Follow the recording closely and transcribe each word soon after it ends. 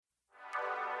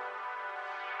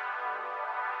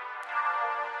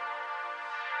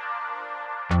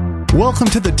Welcome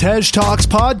to the Tej Talks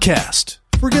podcast.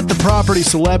 Forget the property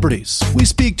celebrities. We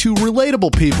speak to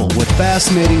relatable people with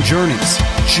fascinating journeys,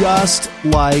 just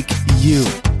like you.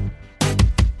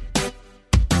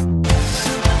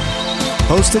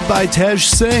 Hosted by Tej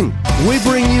Singh, we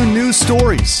bring you news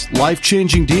stories,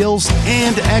 life-changing deals,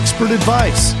 and expert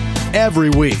advice every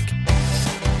week.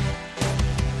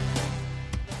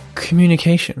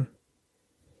 Communication.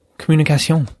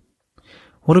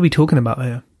 What are we talking about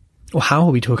here? Or how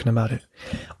are we talking about it?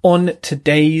 On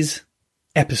today's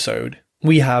episode,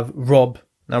 we have Rob.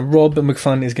 Now, Rob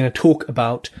McFun is going to talk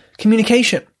about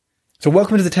communication. So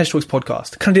welcome to the Tej Talks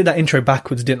podcast. Kind of did that intro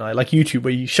backwards, didn't I? Like YouTube,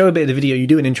 where you show a bit of the video, you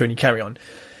do an intro and you carry on.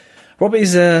 Rob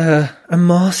is a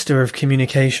master of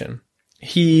communication.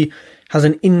 He has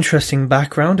an interesting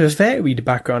background, a varied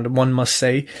background, one must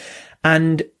say.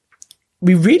 And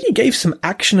we really gave some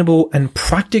actionable and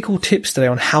practical tips today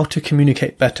on how to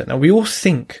communicate better. Now, we all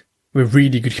think we're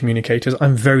really good communicators.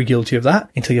 I'm very guilty of that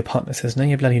until your partner says, no,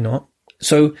 you're bloody not.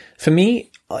 So for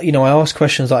me, I ask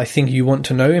questions that I think you want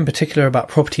to know, in particular about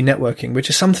property networking, which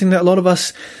is something that a lot of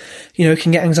us,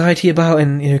 can get anxiety about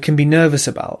and, can be nervous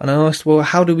about. And I asked, well,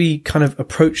 how do we kind of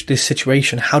approach this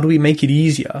situation? How do we make it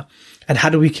easier? And how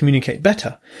do we communicate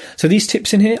better? So these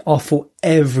tips in here are for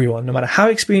everyone, no matter how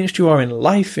experienced you are in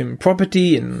life, in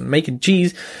property, in making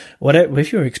cheese, whatever.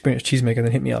 If you're an experienced cheesemaker,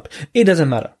 then hit me up. It doesn't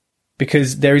matter,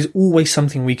 because there is always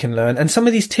something we can learn. And some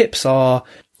of these tips are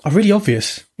really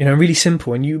obvious, really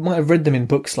simple. And you might have read them in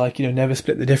books like, Never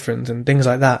Split the Difference and things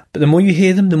like that. But the more you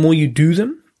hear them, the more you do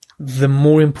them, the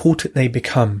more important they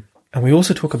become. And we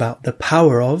also talk about the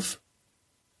power of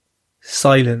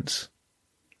silence.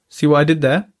 See what I did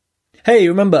there? Hey,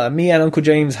 remember, me and Uncle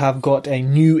James have got a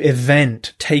new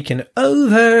event taken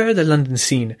over the London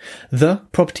scene.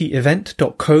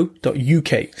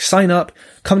 thepropertyevent.co.uk. Sign up,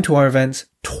 come to our events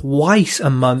twice a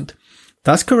month.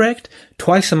 That's correct,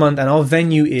 twice a month, and our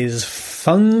venue is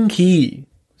funky.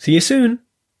 See you soon.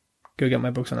 Go get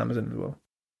my books on Amazon as well.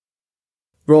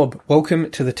 Rob, welcome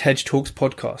to the Tej Talks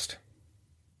podcast.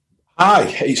 Hi,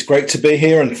 it's great to be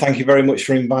here, and thank you very much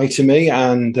for inviting me.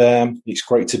 And it's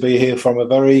great to be here from a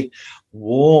very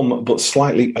warm but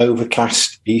slightly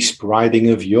overcast East Riding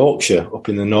of Yorkshire up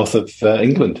in the north of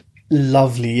England.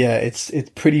 Lovely, yeah. It's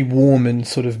pretty warm and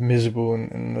sort of miserable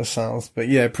in the south, but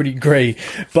yeah, pretty grey.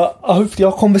 But hopefully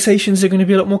our conversations are going to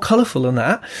be a lot more colourful than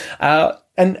that.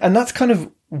 And that's kind of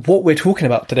what we're talking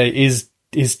about today is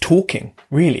talking,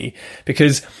 really,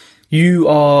 because you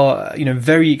are,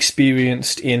 very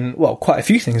experienced in, quite a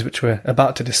few things which we're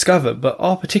about to discover. But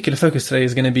our particular focus today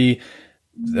is going to be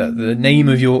the name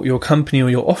of your company or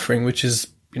your offering, which is,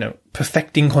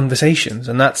 perfecting conversations.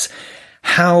 And that's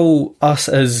how us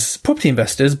as property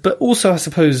investors, but also, I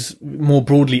suppose, more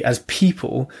broadly as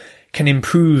people, can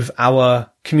improve our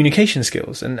communication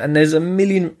skills. And there's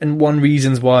 1,000,001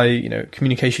 reasons why,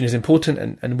 communication is important,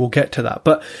 and we'll get to that.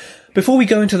 But before we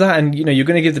go into that, and, you're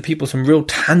going to give the people some real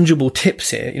tangible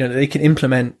tips here, that they can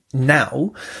implement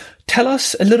now. Tell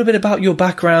us a little bit about your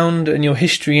background and your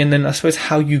history, and then I suppose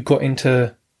how you got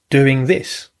into doing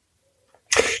this.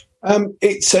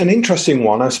 It's an interesting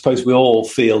one. I suppose we all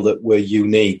feel that we're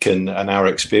unique and our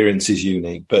experience is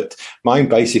unique. But mine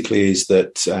basically is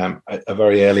that at a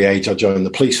very early age, I joined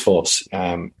the police force,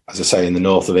 as I say, in the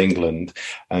north of England,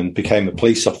 and became a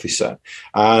police officer.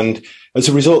 And as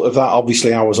a result of that,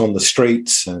 obviously, I was on the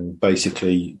streets and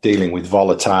basically dealing with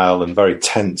volatile and very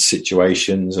tense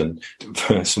situations and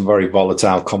some very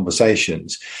volatile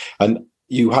conversations. And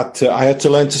I had to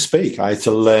learn to speak. I had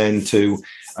to learn to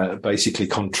basically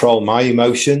control my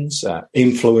emotions,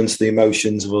 influence the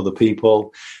emotions of other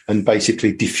people, and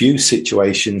basically diffuse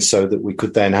situations so that we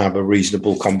could then have a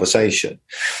reasonable conversation.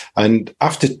 And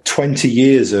after 20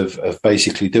 years of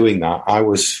basically doing that, I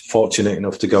was fortunate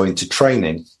enough to go into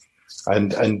training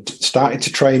and started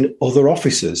to train other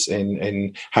officers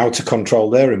in how to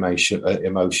control their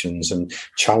emotions and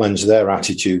challenge their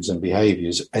attitudes and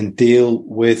behaviours and deal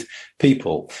with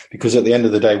people. Because at the end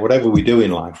of the day, whatever we do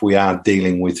in life, we are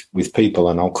dealing with people.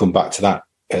 And I'll come back to that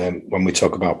when we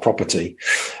talk about property.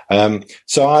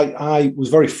 So I was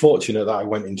very fortunate that I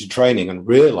went into training and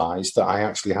realised that I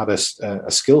actually had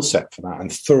a skill set for that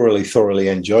and thoroughly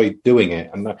enjoyed doing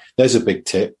it. And there's a big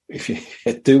tip. If you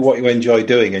do what you enjoy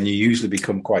doing, and you usually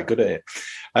become quite good at it.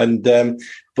 And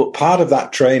but part of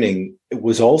that training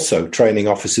was also training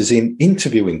officers in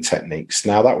interviewing techniques.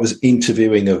 Now, that was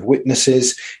interviewing of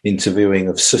witnesses, interviewing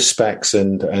of suspects,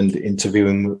 and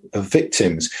interviewing of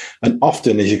victims. And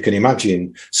often, as you can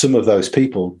imagine, some of those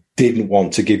people didn't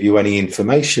want to give you any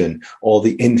information, or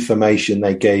the information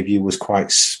they gave you was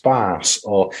quite sparse,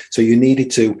 or so you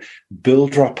needed to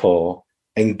build rapport,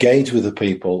 engage with the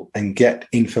people and get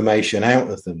information out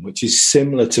of them, which is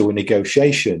similar to a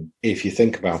negotiation, if you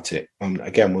think about it. And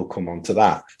again, we'll come on to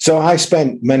that. So I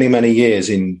spent many, many years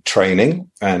in training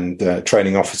and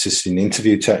training officers in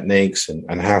interview techniques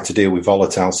and how to deal with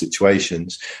volatile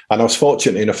situations. And I was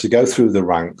fortunate enough to go through the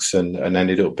ranks and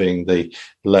ended up being the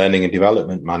learning and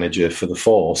development manager for the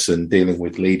force and dealing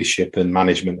with leadership and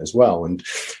management as well. And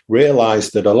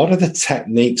realized that a lot of the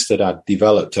techniques that I'd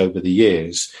developed over the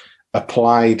years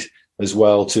applied as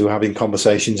well to having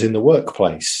conversations in the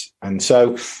workplace. And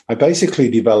so I basically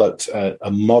developed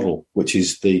a model, which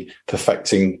is the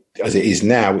perfecting, as it is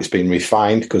now. It's been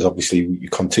refined because obviously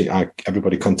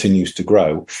everybody continues to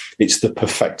grow. It's the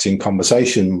perfecting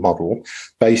conversation model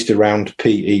based around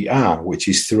PER, which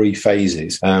is 3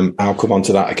 phases. I'll come on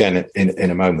to that again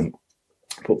in a moment.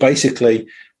 But basically,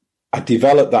 I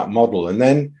developed that model and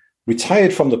then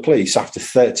retired from the police after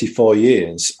 34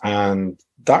 years. And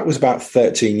that was about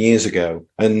 13 years ago,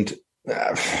 and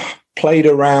played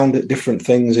around at different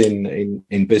things in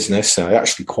business. I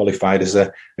actually qualified as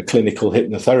a clinical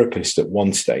hypnotherapist at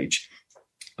one stage.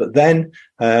 But then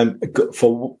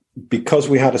because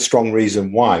we had a strong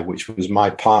reason why, which was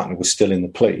my partner was still in the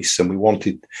police and we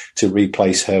wanted to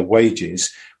replace her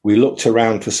wages, we looked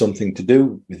around for something to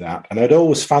do with that. And I'd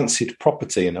always fancied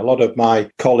property, and a lot of my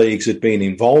colleagues had been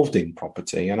involved in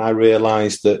property. And I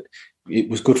realized that it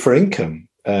was good for income.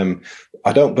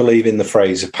 I don't believe in the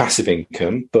phrase of passive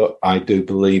income, but I do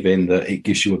believe in that it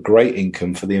gives you a great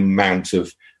income for the amount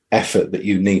of effort that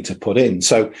you need to put in.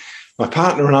 So my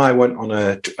partner and I went on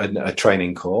a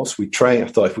training course. I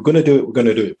thought if we're going to do it, we're going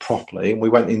to do it properly. And we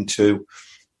went into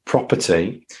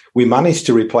property. We managed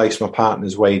to replace my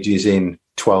partner's wages in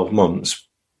 12 months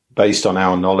based on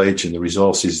our knowledge and the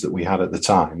resources that we had at the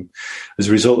time, as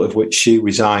a result of which she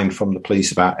resigned from the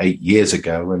police about 8 years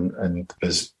ago and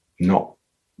has not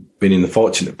been in the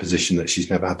fortunate position that she's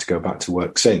never had to go back to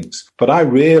work since. But I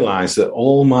realized that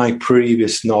all my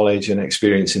previous knowledge and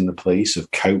experience in the police of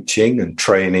coaching and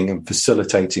training and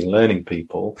facilitating learning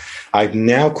people, I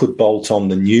now could bolt on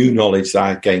the new knowledge that I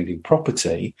had gained in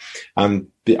property, and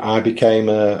I became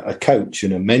a coach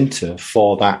and a mentor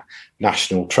for that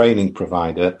national training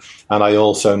provider. And I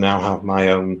also now have my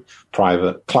own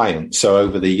private clients. So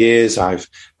over the years, I've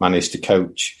managed to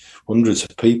coach hundreds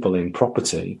of people in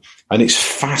property. And it's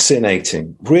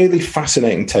fascinating, really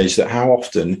fascinating, Tej, that how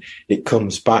often it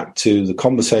comes back to the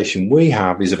conversation we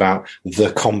have is about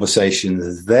the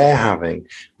conversations they're having.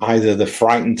 Either they're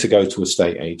frightened to go to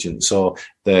estate agents, or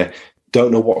they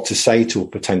don't know what to say to a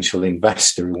potential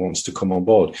investor who wants to come on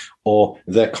board, or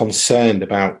they're concerned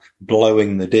about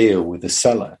blowing the deal with the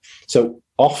seller. So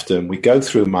often we go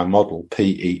through my model,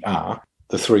 PER,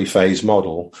 the 3-phase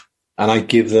model, and I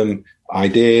give them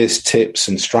ideas, tips,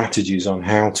 and strategies on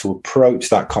how to approach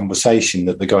that conversation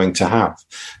that they're going to have.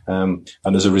 And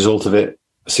as a result of it,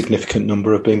 a significant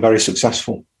number have been very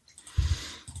successful.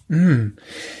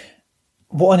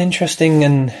 What an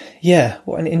interesting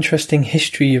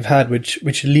history you've had,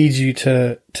 which leads you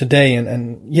to today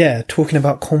and talking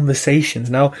about conversations.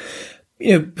 Now,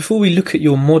 before we look at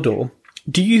your model,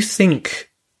 do you think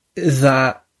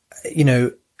that,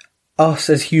 us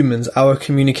as humans, our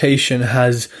communication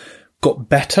has got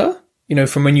better,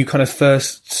 from when you kind of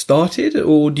first started?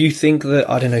 Or do you think that,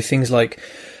 I don't know, things like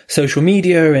social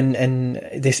media and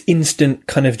this instant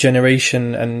kind of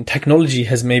generation and technology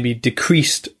has maybe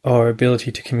decreased our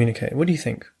ability to communicate? What do you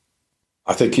think?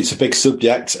 I think it's a big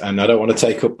subject, and I don't want to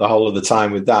take up the whole of the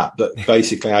time with that. But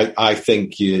basically, I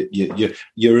think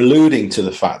you're alluding to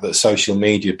the fact that social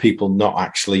media, people not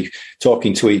actually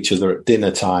talking to each other at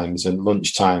dinner times and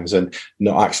lunch times and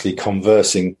not actually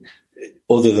conversing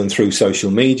other than through social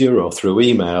media or through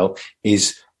email,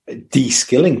 is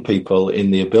de-skilling people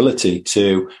in the ability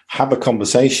to have a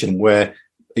conversation where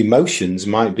emotions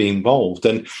might be involved.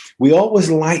 And we always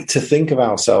like to think of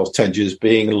ourselves, Tej, as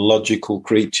being logical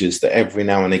creatures that every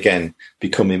now and again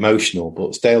become emotional. But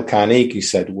as Dale Carnegie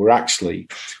said, we're actually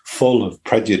full of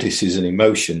prejudices and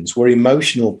emotions. We're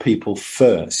emotional people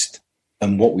first.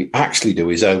 And what we actually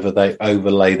do is overlay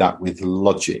that with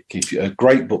logic. A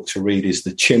great book to read is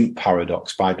The Chimp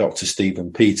Paradox by Dr.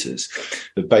 Stephen Peters,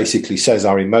 that basically says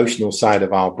our emotional side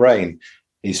of our brain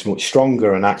is much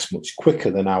stronger and acts much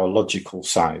quicker than our logical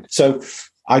side. So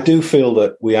I do feel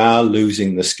that we are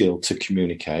losing the skill to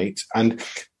communicate. And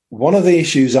one of the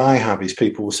issues I have is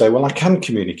people will say, well, I can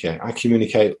communicate. I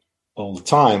communicate all the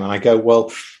time. And I go,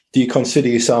 well, do you consider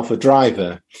yourself a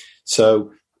driver?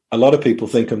 So a lot of people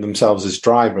think of themselves as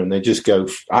driver, and they just go,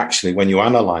 actually, when you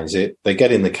analyze it, they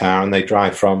get in the car and they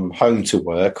drive from home to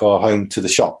work or home to the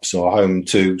shops or home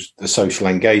to the social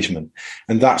engagement.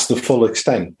 And that's the full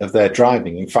extent of their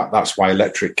driving. In fact, that's why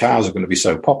electric cars are going to be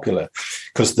so popular,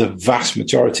 because the vast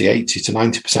majority, 80 to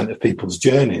 90% of people's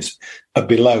journeys are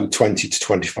below 20 to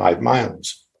 25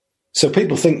 miles. So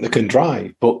people think they can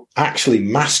drive, but actually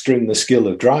mastering the skill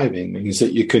of driving means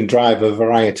that you can drive a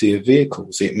variety of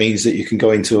vehicles. It means that you can go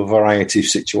into a variety of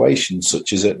situations,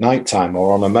 such as at nighttime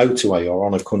or on a motorway or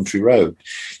on a country road.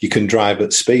 You can drive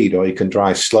at speed, or you can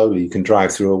drive slowly. You can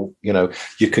drive through,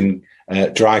 you can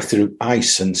drive through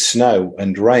ice and snow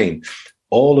and rain.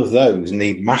 All of those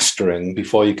need mastering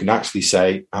before you can actually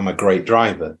say, I'm a great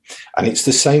driver. And it's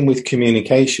the same with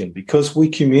communication. Because we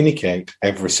communicate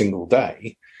every single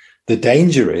day, the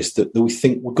danger is that we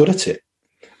think we're good at it.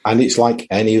 And it's like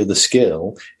any other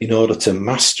skill. In order to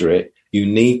master it, you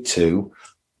need to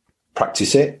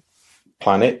practice it,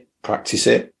 plan it, practice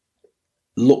it,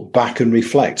 look back and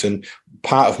reflect. And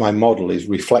part of my model is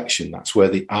reflection. That's where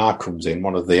the R comes in.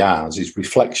 One of the R's is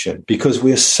reflection. Because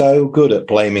we're so good at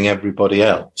blaming everybody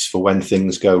else for when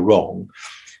things go wrong,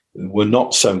 we're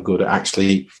not so good at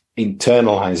actually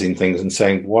internalizing things and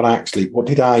saying, what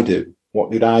did I do?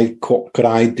 What could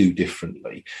I do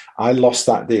differently? I lost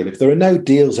that deal. If there are no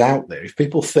deals out there, if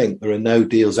people think there are no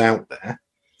deals out there,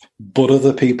 but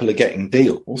other people are getting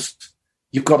deals,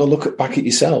 you've got to look back at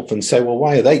yourself and say, well,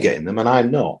 why are they getting them and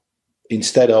I'm not?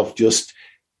 Instead of just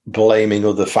blaming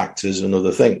other factors and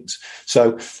other things.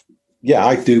 So, yeah,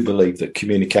 I do believe that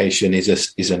communication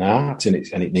is an art, and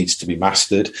it needs to be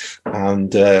mastered.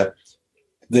 And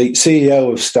the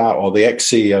CEO of the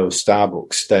ex-CEO of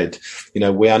Starbucks said,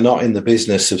 we are not in the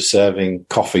business of serving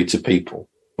coffee to people.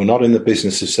 We're not in the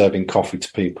business of serving coffee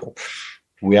to people.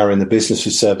 We are in the business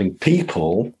of serving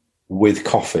people with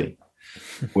coffee.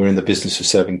 We're in the business of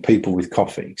serving people with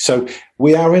coffee. So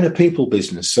we are in a people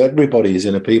business. So everybody is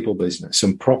in a people business,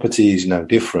 and property is no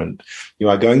different. You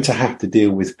are going to have to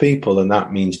deal with people, and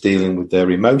that means dealing with their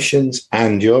emotions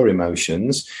and your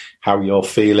emotions, how you're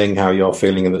feeling at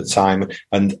the time,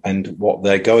 and what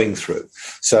they're going through.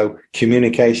 So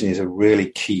communication is a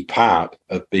really key part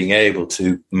of being able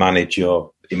to manage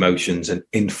your emotions and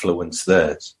influence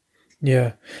theirs.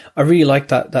 Yeah, I really like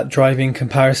that driving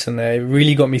comparison there. It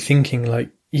really got me thinking,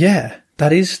 like, yeah,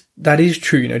 that is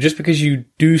true. Just because you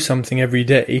do something every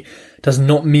day does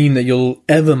not mean that you'll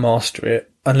ever master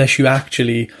it unless you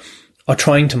actually are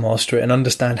trying to master it and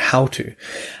understand how to.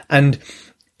 And,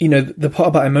 the part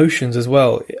about emotions as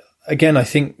well, again, I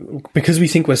think because we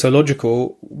think we're so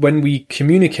logical, when we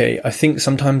communicate, I think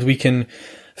sometimes we can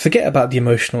forget about the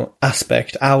emotional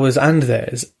aspect, ours and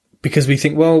theirs, because we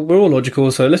think, well, we're all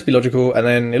logical, so let's be logical, and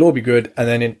then it'll all be good, and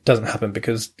then it doesn't happen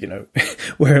because,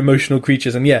 we're emotional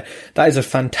creatures. And yeah, that is a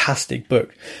fantastic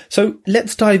book. So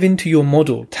let's dive into your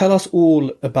model. Tell us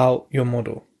all about your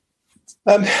model.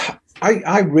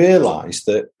 I realised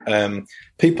that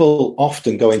people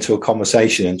often go into a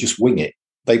conversation and just wing it.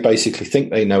 They basically think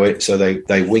they know it, so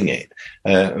they wing it.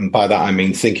 And by that, I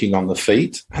mean thinking on the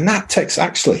feet. And that takes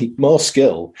actually more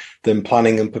skill than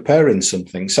planning and preparing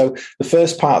something. So the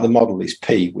first part of the model is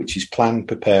P, which is plan,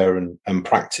 prepare, and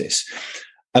practice.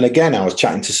 And again, I was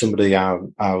chatting to somebody I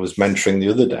was mentoring the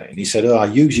other day, and he said, I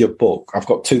use your book. I've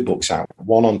got 2 books out,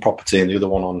 one on property and the other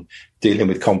one on dealing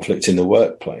with conflict in the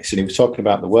workplace. And he was talking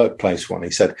about the workplace one. He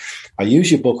said, I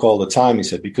use your book all the time, he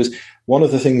said, because one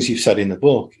of the things you've said in the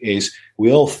book is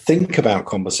we all think about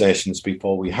conversations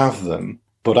before we have them,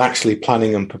 but actually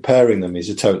planning and preparing them is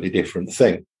a totally different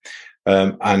thing.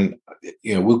 And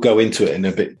we'll go into it in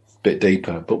a bit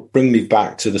deeper, but bring me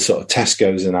back to the sort of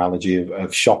Tesco's analogy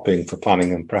of shopping for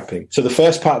planning and prepping. So the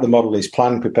first part of the model is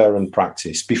plan, prepare, and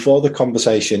practice. Before the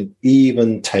conversation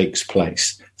even takes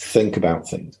place, think about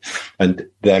things and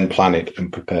then plan it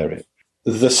and prepare it.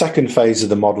 The second phase of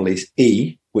the model is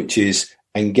E, which is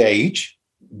engage,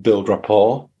 build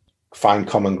rapport, find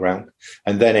common ground,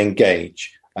 and then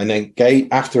engage. And then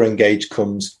after engage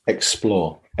comes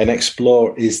explore. And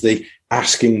explore is the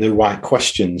asking the right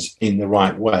questions in the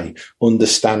right way,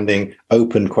 understanding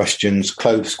open questions,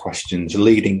 closed questions,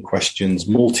 leading questions,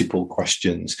 multiple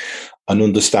questions, and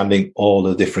understanding all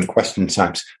the different question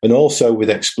types. And also with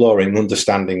exploring,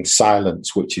 understanding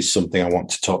silence, which is something I want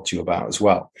to talk to you about as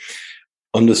well.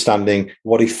 Understanding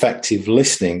what effective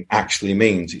listening actually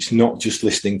means. It's not just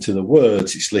listening to the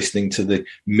words, it's listening to the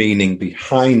meaning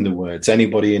behind the words.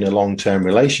 Anybody in a long-term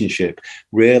relationship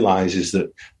realizes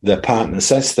that their partner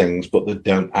says things, but they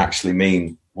don't actually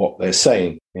mean what they're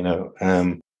saying.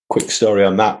 quick story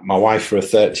on that. My wife, for her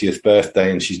 30th birthday,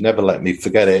 and she's never let me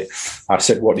forget it, I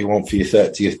said, what do you want for your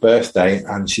 30th birthday?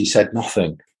 And she said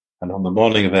nothing. And on the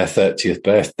morning of her 30th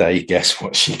birthday, guess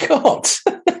what she got?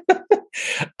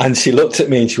 And she looked at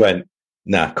me and she went,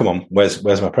 nah, come on, where's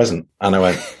my present? And I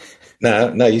went,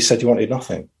 no, you said you wanted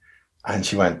nothing. And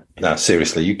she went, no,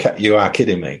 seriously, you are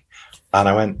kidding me. And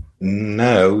I went,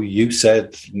 no, you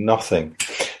said nothing.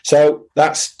 So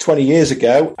that's 20 years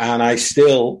ago, and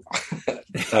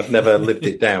I've never lived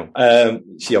it down.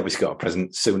 She obviously got a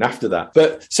present soon after that.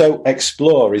 But so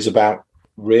explore is about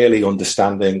really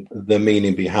understanding the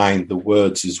meaning behind the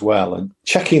words as well, and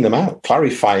checking them out,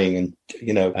 clarifying. And,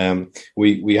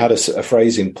 we had a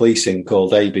phrase in policing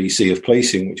called ABC of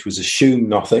policing, which was assume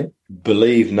nothing,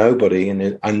 believe nobody,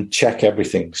 and check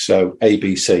everything. So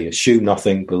ABC, assume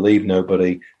nothing, believe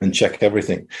nobody, and check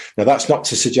everything. Now, that's not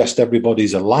to suggest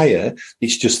everybody's a liar.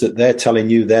 It's just that they're telling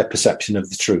you their perception of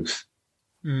the truth.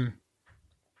 Mm.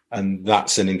 And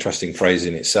that's an interesting phrase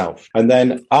in itself. And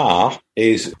then R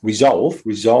is resolve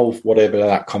whatever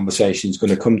that conversation is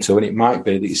going to come to. And it might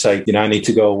be that you say, I need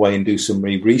to go away and do some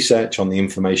research on the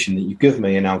information that you give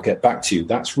me, and I'll get back to you.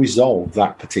 That's resolve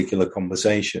that particular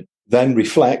conversation. Then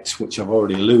reflect, which I've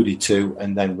already alluded to,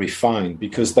 and then refine,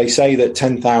 because they say that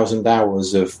 10,000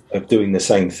 hours of doing the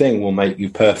same thing will make you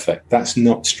perfect. That's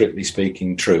not strictly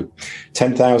speaking true.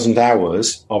 10,000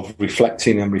 hours of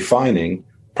reflecting and refining,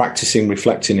 practicing,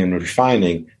 reflecting and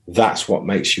refining, that's what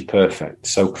makes you perfect.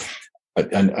 So,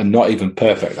 and not even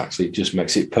perfect, actually, it just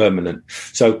makes it permanent.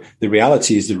 So the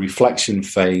reality is the reflection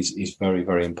phase is very,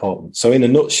 very important. So in a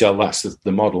nutshell, that's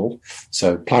the model.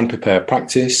 So plan, prepare,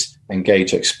 practice,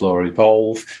 engage, explore,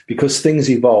 evolve, because things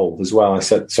evolve as well.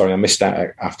 I missed out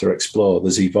after explore,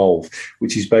 there's evolve,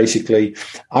 which is basically,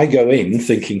 I go in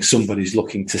thinking somebody's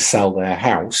looking to sell their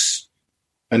house.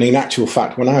 And in actual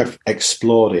fact, when I've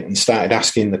explored it and started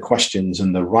asking the questions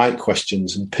and the right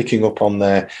questions and picking up on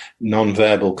their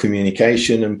non-verbal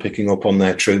communication and picking up on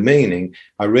their true meaning,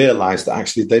 I realized that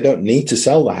actually they don't need to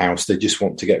sell the house. They just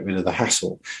want to get rid of the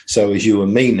hassle. So as you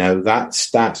and me know, that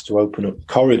starts to open up the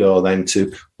corridor then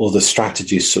to other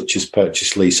strategies such as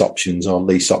purchase lease options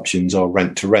or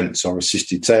rent to rents or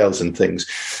assisted sales and things.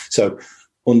 So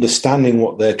understanding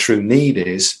what their true need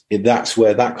is, that's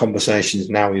where that conversation has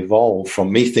now evolved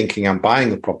from me thinking I'm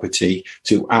buying a property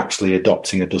to actually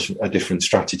adopting a different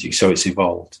strategy. So it's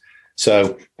evolved.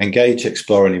 So engage,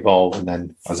 explore, and evolve. And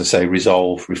then, as I say,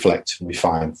 resolve, reflect, and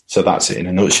refine. So that's it in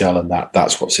a nutshell. And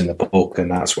that's what's in the book.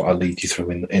 And that's what I lead you through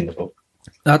in the book.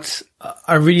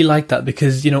 I really like that,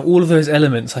 because, all of those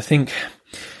elements, I think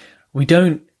we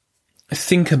don't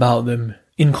think about them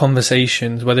in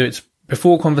conversations, whether it's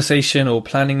before conversation or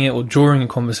planning it or during a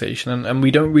conversation. And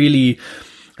we don't really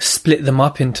split them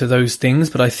up into those things.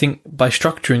 But I think by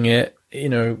structuring it,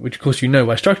 which of course, by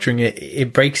structuring it,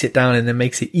 it breaks it down and then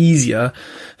makes it easier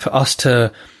for us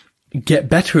to get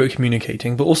better at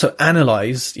communicating, but also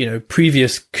analyze,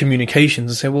 previous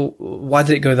communications and say, well, why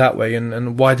did it go that way?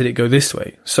 And why did it go this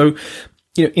way? So,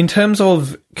 in terms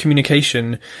of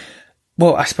communication,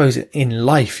 well, I suppose in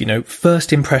life,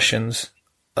 first impressions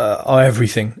are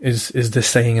everything is the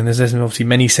saying, and there's obviously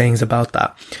many sayings about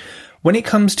that. When it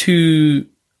comes to,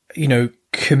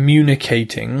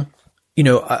 communicating,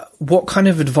 what kind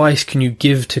of advice can you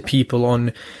give to people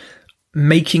on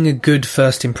making a good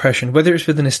first impression, whether it's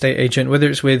with an estate agent, whether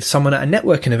it's with someone at a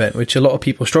networking event, which a lot of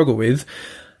people struggle with,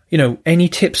 any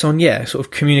tips on, sort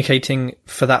of communicating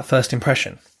for that first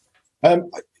impression?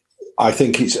 I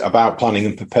think it's about planning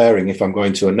and preparing. If I'm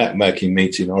going to a networking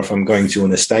meeting or if I'm going to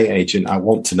an estate agent, I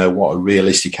want to know what a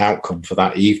realistic outcome for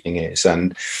that evening is.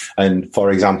 And for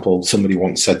example, somebody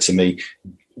once said to me,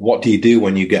 what do you do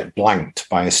when you get blanked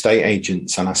by estate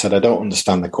agents? And I said, I don't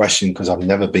understand the question, because I've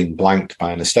never been blanked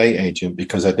by an estate agent,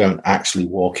 because I don't actually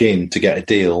walk in to get a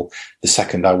deal the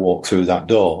second I walk through that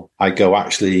door. I go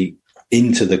actually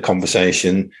into the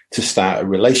conversation to start a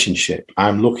relationship.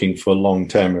 I'm looking for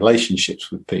long-term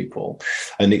relationships with people.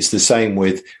 And it's the same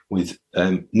with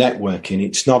networking.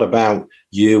 It's not about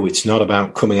you. It's not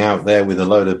about coming out there with a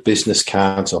load of business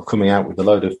cards or coming out with a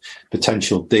load of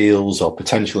potential deals or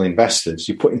potential investors.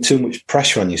 You're putting too much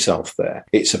pressure on yourself there.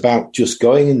 It's about just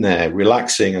going in there,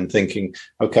 relaxing and thinking,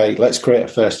 okay, let's create a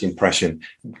first impression.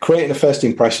 Creating a first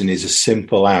impression is as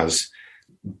simple as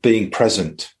being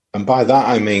present. And by that,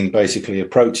 I mean basically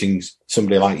approaching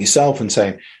somebody like yourself and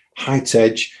saying, hi,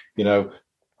 Tej,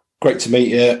 great to meet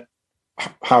you.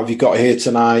 How have you got here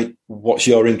tonight? What's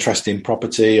your interest in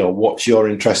property, or what's your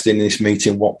interest in this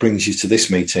meeting? What brings you to this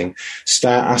meeting?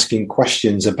 Start asking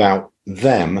questions about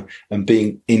them and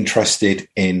being interested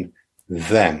in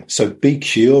them. So be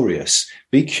curious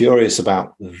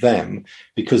about them,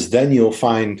 because then you'll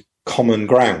find common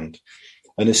ground.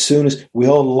 And as soon as we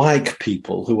all like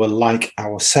people who are like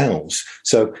ourselves.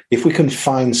 So if we can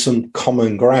find some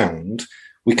common ground,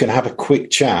 we can have a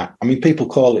quick chat. I mean, people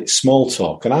call it small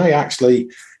talk. And I actually,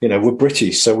 we're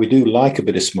British, so we do like a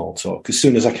bit of small talk. As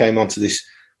soon as I came onto this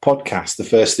podcast, the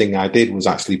first thing I did was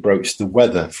actually broach the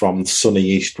weather from sunny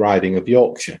East Riding of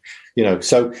Yorkshire.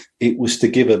 So it was to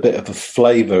give a bit of a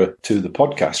flavour to the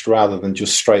podcast rather than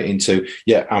just straight into,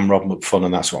 I'm Rob McFun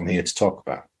and that's what I'm here to talk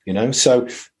about. So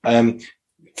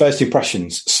first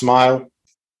impressions, smile.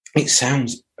 It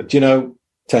sounds,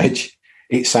 Tej,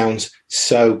 it sounds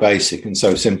so basic and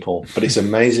so simple, but it's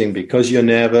amazing because you're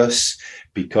nervous,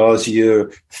 because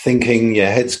you're thinking, your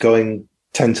head's going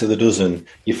 10 to the dozen,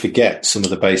 you forget some of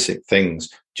the basic things.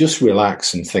 Just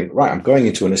relax and think, right, I'm going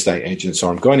into an estate agent,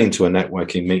 or I'm going into a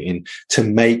networking meeting to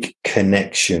make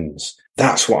connections.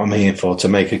 That's what I'm here for, to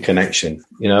make a connection.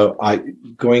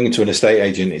 Going into an estate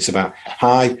agent, it's about,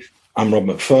 hi, I'm Rob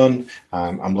McFun.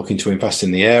 I'm looking to invest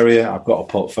in the area. I've got a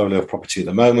portfolio of property at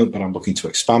the moment, but I'm looking to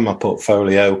expand my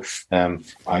portfolio.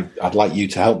 I'd like you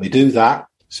to help me do that.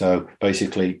 So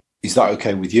basically, is that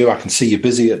okay with you? I can see you're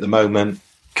busy at the moment.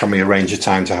 Can we arrange a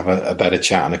time to have a better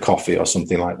chat and a coffee or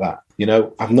something like that?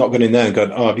 I've not gone in there and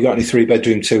gone, have you got any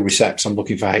 3-bedroom, 2 receps? I'm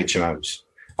looking for HMOs.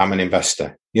 I'm an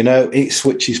investor. It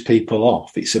switches people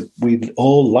off. We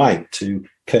all like to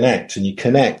connect, and you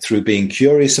connect through being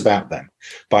curious about them,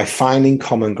 by finding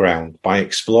common ground, by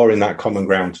exploring that common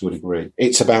ground to a degree.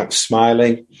 It's about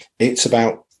smiling. It's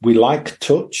about, we like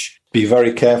touch. Be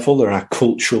very careful. There are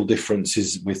cultural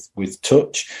differences with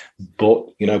touch. But,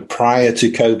 prior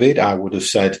to COVID, I would have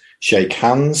said shake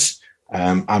hands.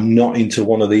 I'm not into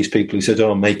one of these people who said,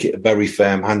 make it a very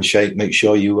firm handshake. Make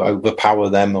sure you overpower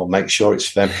them, or make sure it's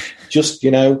firm. Just,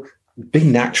 be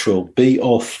natural, be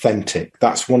authentic.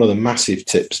 That's one of the massive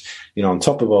tips. On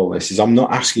top of all this is, I'm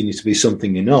not asking you to be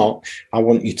something you're not. I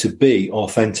want you to be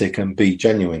authentic and be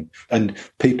genuine. And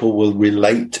people will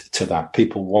relate to that.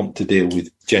 People want to deal with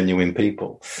genuine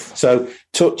people. So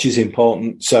touch is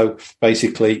important. So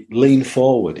basically, lean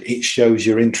forward. It shows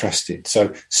you're interested.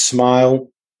 So smile,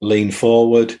 lean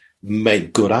forward,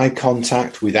 make good eye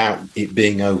contact without it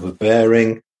being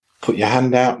overbearing. Put your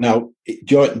hand out. Now,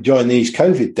 during these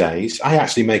COVID days, I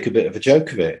actually make a bit of a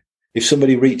joke of it. If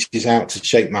somebody reaches out to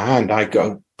shake my hand, I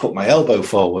go put my elbow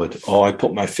forward, or I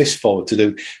put my fist forward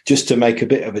just to make a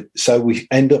bit of it. So we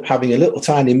end up having a little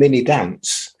tiny mini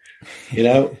dance,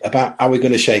 about, are we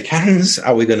going to shake hands?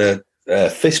 Are we going to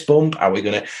fist bump? Are we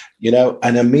going to,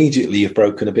 and immediately you've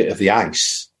broken a bit of the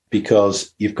ice,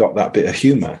 because you've got that bit of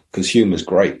humour, because humour's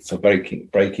great for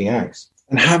breaking ice.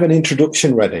 And have an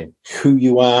introduction ready, who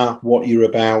you are, what you're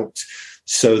about,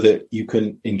 so that you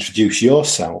can introduce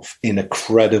yourself in a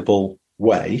credible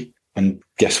way. And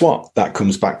guess what? That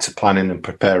comes back to planning and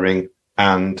preparing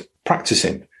and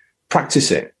practicing.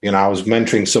 Practice it. I was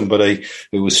mentoring somebody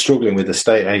who was struggling with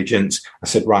estate agents. I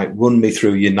said, right, run me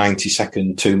through your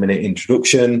 90-second, 2-minute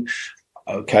introduction.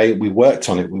 Okay, we worked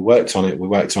on it.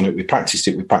 We practiced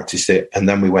it. And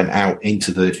then we went out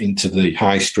into the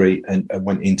high street and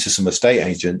went into some estate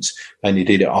agents, and he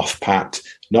did it off pat,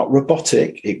 not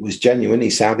robotic. It was genuine. He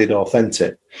sounded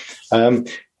authentic. And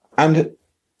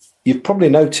you've probably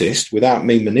noticed, without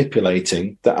me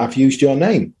manipulating, that I've used your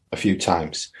name a few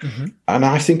times. Mm-hmm. And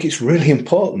I think it's really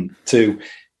important to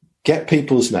get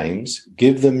people's names,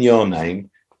 give them your name,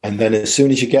 and then as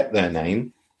soon as you get their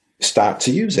name, start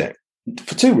to use it.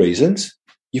 For 2 reasons.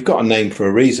 You've got a name for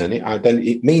a reason.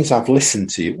 It means I've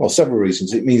listened to you. Well, several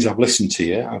reasons. It means I've listened to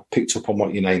you. I've picked up on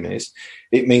what your name is.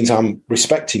 It means I'm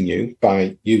respecting you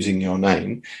by using your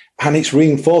name. And it's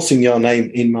reinforcing your name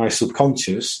in my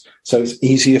subconscious. So it's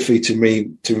easier for you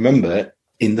to remember it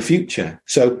in the future.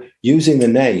 So using the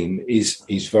name is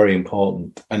very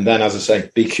important. And then, as I say,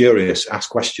 be curious,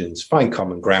 ask questions, find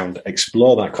common ground,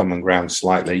 explore that common ground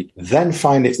slightly, then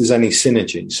find if there's any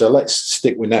synergy. So let's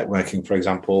stick with networking, for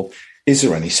example. Is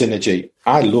there any synergy?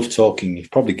 I love talking.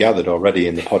 You've probably gathered already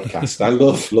in the podcast. I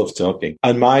love talking.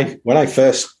 And when I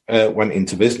first went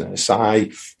into business, my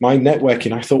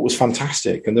networking I thought was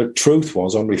fantastic. And the truth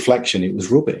was, on reflection, it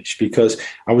was rubbish, because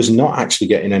I was not actually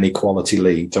getting any quality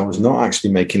leads. I was not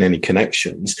actually making any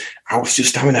connections. I was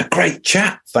just having a great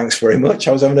chat. Thanks very much.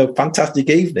 I was having a fantastic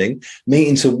evening,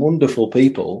 meeting some wonderful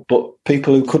people, but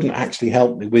people who couldn't actually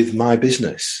help me with my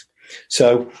business.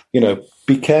 So,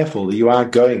 be careful that you are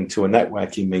going to a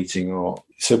networking meeting,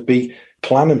 so be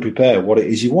plan and prepare what it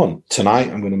is you want. Tonight,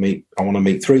 I want to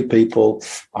meet 3 people.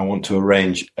 I want to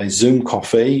arrange a Zoom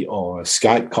coffee or a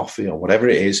Skype coffee or whatever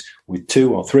it is with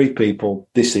 2 or 3 people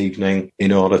this evening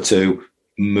in order to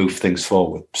move things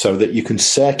forward, so that you can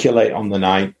circulate on the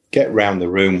night, get round the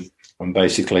room and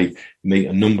basically meet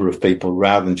a number of people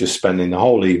rather than just spending the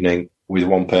whole evening with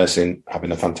one person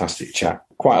having a fantastic chat.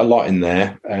 Quite a lot in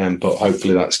there, but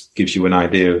hopefully that gives you an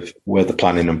idea of where the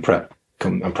planning and prep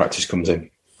and practice comes in.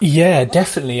 Yeah,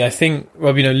 definitely. I think,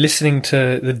 Rob, listening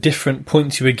to the different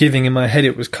points you were giving in my head,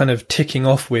 it was kind of ticking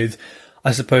off with,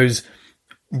 I suppose,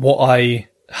 what I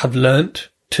have learnt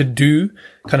to do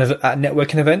kind of at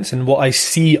networking events and what I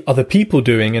see other people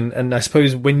doing. And I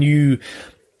suppose when you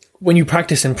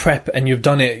practice and prep and you've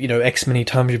done it, X many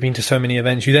times, you've been to so many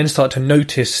events, you then start to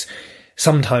notice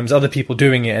sometimes other people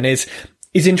doing it. And it's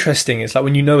interesting. It's like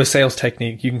when you know a sales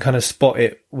technique, you can kind of spot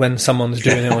it when someone's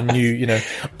doing it on you,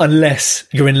 unless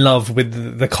you're in love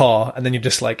with the car and then you're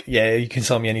just like, yeah, you can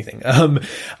sell me anything.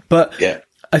 But yeah.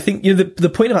 I think, the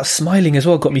point about smiling as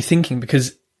well got me thinking,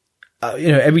 because,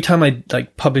 every time I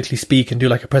like publicly speak and do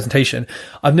like a presentation,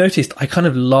 I've noticed I kind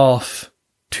of laugh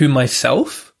to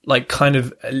myself. And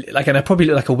I probably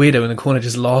look like a weirdo in the corner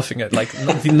just laughing at like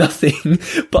nothing.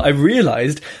 But I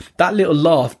realized that little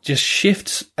laugh just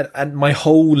shifts and my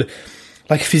whole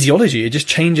like physiology. It just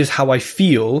changes how I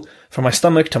feel from my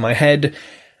stomach to my head.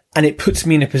 And it puts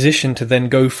me in a position to then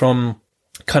go from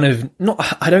kind of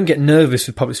I don't get nervous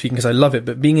with public speaking because I love it,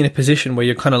 but being in a position where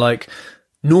you're kind of like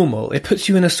normal, it puts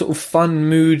you in a sort of fun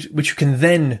mood, which you can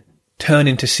then turn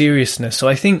into seriousness. So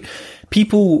I think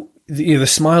people, the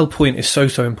smile point is so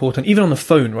important. Even on the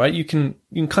phone, right? You can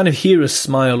kind of hear a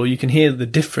smile or you can hear the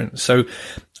difference. So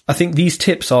I think these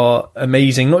tips are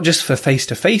amazing, not just for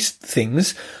face-to-face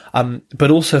things,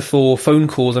 but also for phone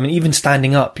calls. I mean, even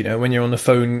standing up, when you're on the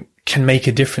phone can make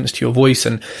a difference to your voice.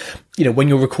 And, when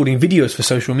you're recording videos for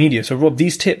social media. So Rob,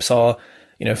 these tips are,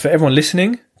 for everyone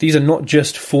listening, these are not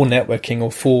just for networking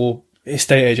or for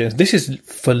estate agents. This is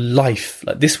for life.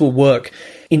 Like this will work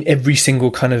in every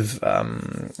single kind of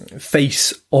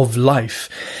face of life.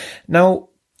 Now,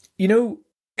 can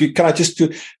I just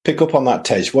pick up on that,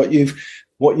 Tej? What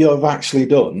you've actually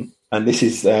done, and this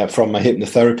is from my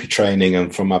hypnotherapy training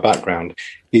and from my background,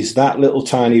 is that little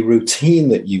tiny routine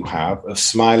that you have of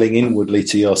smiling inwardly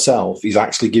to yourself is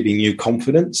actually giving you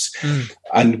confidence.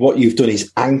 And what you've done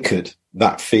is anchored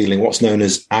that feeling, what's known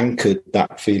as anchored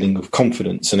that feeling of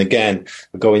confidence. And again,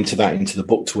 we go into the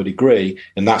book to a degree,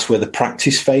 and that's where the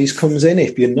practice phase comes in.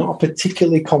 If you're not a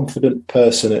particularly confident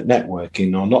person at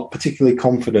networking, or not particularly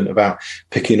confident about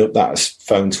picking up that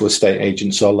phone to estate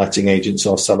agents or letting agents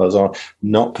or sellers, or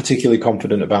not particularly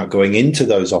confident about going into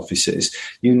those offices,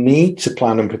 you need to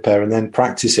plan and prepare and then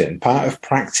practice it. And part of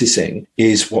practicing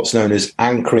is what's known as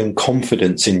anchoring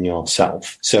confidence in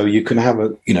yourself. So you can have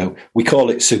we call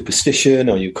it superstition,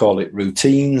 or you call it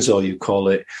routines, or you call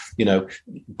it,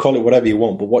 call it whatever you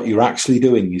want. But what you're actually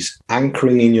doing is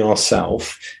anchoring in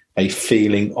yourself a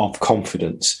feeling of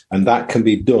confidence. And that can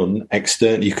be done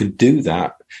externally. You can do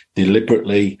that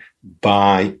deliberately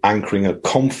by anchoring a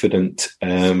confident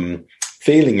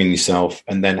feeling in yourself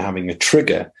and then having a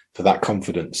trigger for that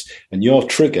confidence. And your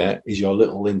trigger is your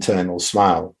little internal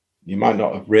smile. You might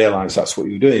not have realized that's what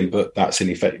you're doing, but that's in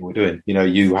effect what we're doing.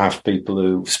 You have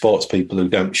sports people who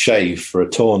don't shave for a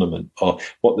tournament, or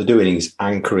what they're doing is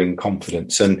anchoring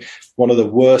confidence. And one of the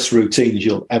worst routines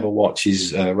you'll ever watch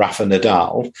is Rafa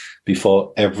Nadal,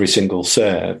 before every single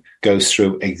serve, goes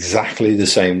through exactly the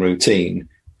same routine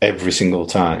every single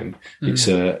time.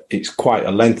 It's quite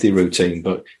a lengthy routine,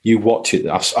 but you watch it.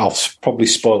 I'll probably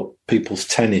spoil people's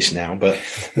tennis now, but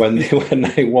when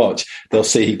they watch, they'll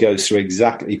see he goes through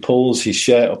he pulls his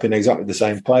shirt up in exactly the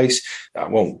same place. I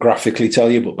won't graphically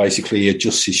tell you, but basically he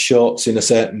adjusts his shorts in a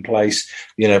certain place,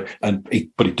 but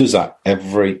he does that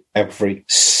every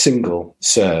single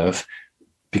serve,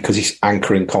 because he's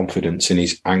anchoring confidence and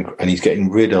he's getting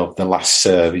rid of the last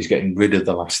serve. He's getting rid of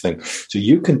the last thing. So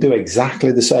you can do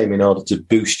exactly the same in order to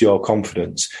boost your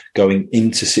confidence going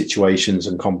into situations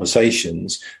and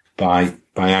conversations by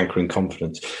anchoring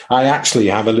confidence. I actually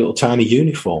have a little tiny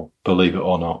uniform, believe it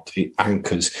or not. It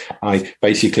anchors. I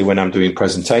basically, when I'm doing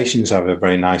presentations, I have a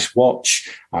very nice watch.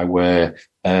 I wear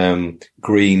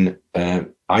green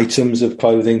items of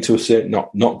clothing to a certain,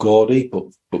 not gaudy,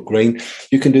 but green.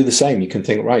 You can do the same. You can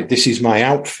think, right, this is my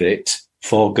outfit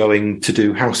for going to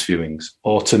do house viewings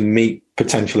or to meet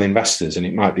potential investors, and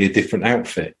it might be a different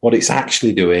outfit. What it's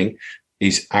actually doing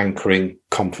is anchoring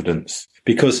confidence,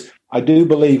 because I do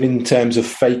believe in terms of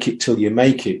fake it till you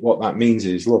make it. What that means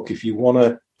is, look, if you want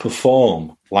to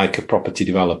perform like a property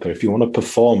developer, if you want to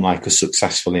perform like a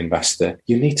successful investor,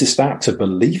 you need to start to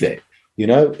believe it,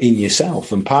 in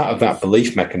yourself. And part of that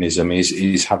belief mechanism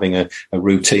is having a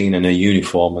routine and a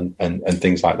uniform and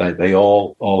things like that. They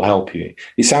all help you.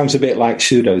 It sounds a bit like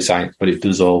pseudoscience, but it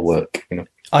does all work,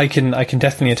 I can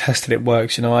definitely attest that it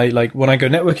works. I like when I go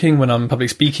networking, when I'm public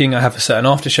speaking, I have a certain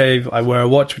aftershave. I wear a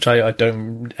watch, which I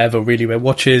don't ever really wear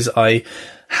watches. I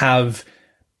have,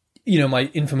 my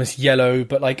infamous yellow,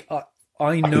 but like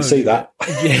I know. I can see that.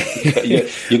 Yeah.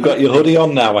 You've got your hoodie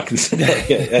on now. I can see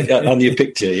that on your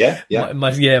picture. Yeah. Yeah.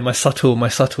 My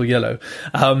subtle yellow.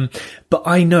 But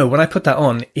I know when I put that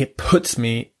on, it puts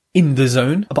me in the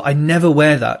zone, but I never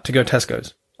wear that to go to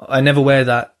Tesco's. I never wear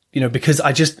that, because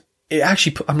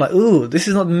I'm like, ooh, this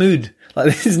is not the mood. Like,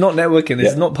 this is not networking.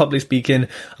 This is not public speaking.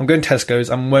 I'm going to Tesco's.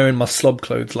 I'm wearing my slob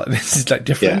clothes. Like, this is like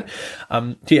different.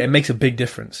 It makes a big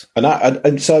difference.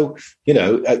 And so,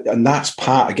 and that's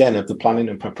part again of the planning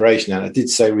and preparation. And I did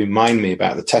say, remind me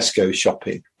about the Tesco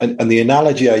shopping. And the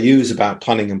analogy I use about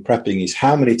planning and prepping is,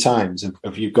 how many times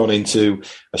have you gone into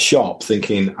a shop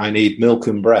thinking, I need milk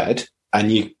and bread,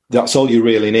 and that's all you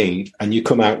really need, and you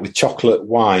come out with chocolate,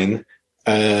 wine,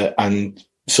 and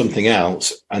something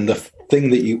else, and the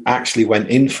thing that you actually went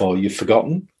in for, you've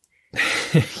forgotten.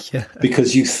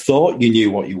 Because you thought you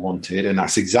knew what you wanted. And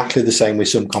that's exactly the same with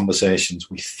some conversations.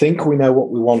 We think we know what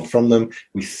we want from them.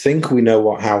 We think we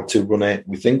know how to run it.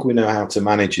 We think we know how to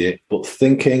manage it, but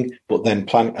then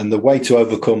plan. And the way to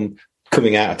overcome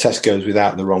coming out of Tesco's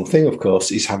without the wrong thing, of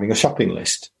course, is having a shopping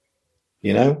list.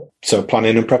 So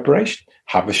planning and preparation,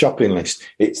 have a shopping list.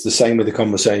 It's the same with the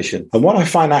conversation. And what I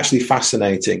find actually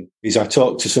fascinating is I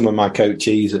talk to some of my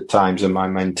coachees at times and my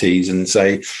mentees and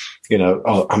say,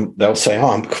 they'll say,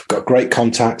 I've got great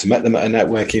contact. I met them at a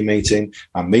networking meeting.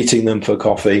 I'm meeting them for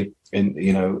coffee and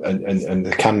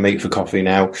they can meet for coffee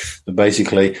now. But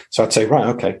basically, so I'd say, right,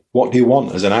 okay, what do you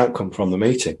want as an outcome from the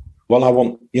meeting? Well, I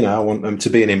want them to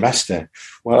be an investor.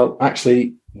 Well,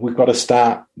 actually, we've got to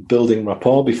start building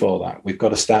rapport before that. We've got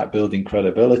to start building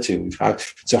credibility.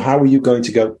 So how are you going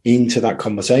to go into that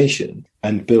conversation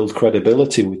and build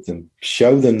credibility with them?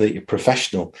 Show them that you're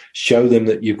professional. Show them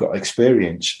that you've got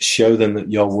experience. Show them that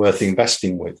you're worth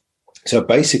investing with. So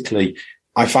basically,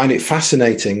 I find it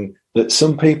fascinating that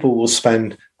some people will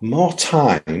spend more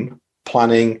time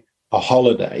planning a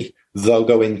holiday. They'll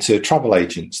go into travel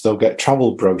agents, they'll get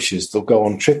travel brochures, they'll go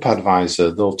on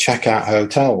TripAdvisor, they'll check out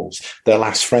hotels, they'll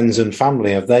ask friends and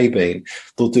family, have they been?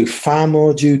 They'll do far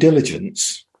more due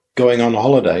diligence going on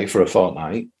holiday for a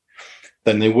fortnight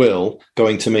than they will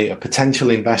going to meet a potential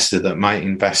investor that might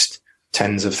invest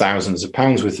tens of thousands of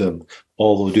pounds with them.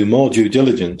 Or they'll do more due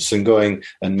diligence than going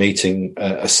and meeting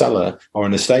a seller or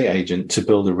an estate agent to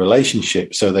build a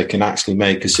relationship so they can actually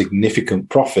make a significant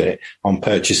profit on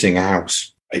purchasing a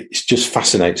house. It just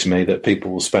fascinates me that people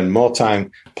will spend more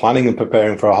time planning and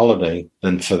preparing for a holiday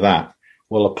than for that.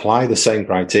 We'll apply the same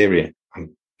criteria.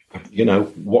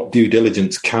 What due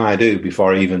diligence can I do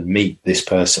before I even meet this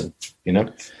person?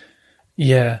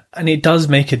 Yeah, and it does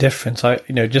make a difference.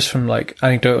 Just from like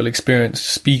anecdotal experience,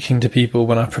 speaking to people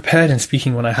when I've prepared and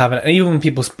speaking when I haven't, and even when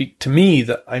people speak to me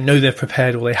that I know they've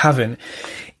prepared or they haven't,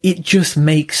 it just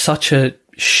makes such a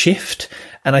shift.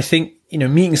 And I think,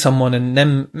 meeting someone and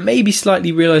then maybe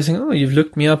slightly realizing, oh, you've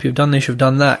looked me up, you've done this, you've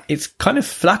done that. It's kind of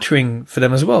flattering for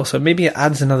them as well. So maybe it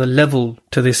adds another level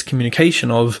to this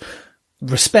communication of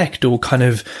respect or kind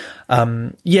of,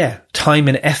 time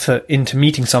and effort into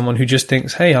meeting someone who just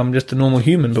thinks, hey, I'm just a normal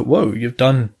human, but whoa, you've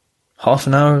done half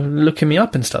an hour looking me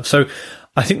up and stuff. So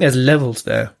I think there's levels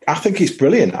there. I think it's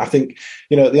brilliant. I think,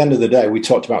 at the end of the day, we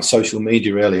talked about social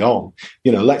media early on.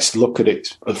 Let's look at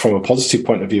it from a positive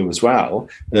point of view as well.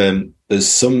 There's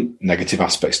some negative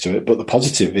aspects to it, but the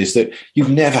positive is that you've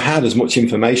never had as much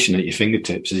information at your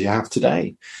fingertips as you have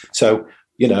today. So,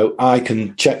 I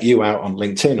can check you out on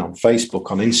LinkedIn, on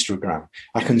Facebook, on Instagram.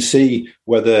 I can see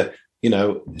whether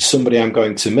somebody I'm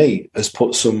going to meet has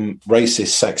put some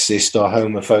racist, sexist or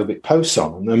homophobic posts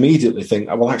on and immediately think,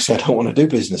 well, actually, I don't want to do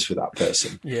business with that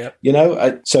person. Yeah.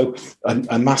 So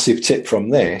a massive tip from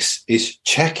this is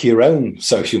check your own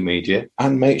social media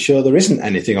and make sure there isn't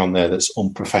anything on there that's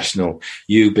unprofessional.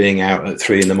 You being out at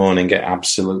 3 a.m, get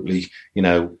absolutely,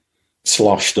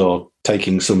 sloshed or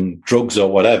taking some drugs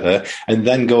or whatever, and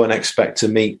then go and expect to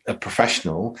meet a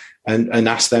professional and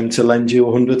ask them to lend you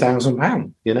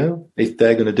 £100,000. If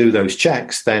they're going to do those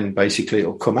checks, then basically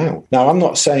it'll come out. Now, I'm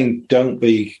not saying don't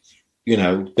be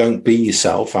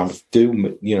yourself. I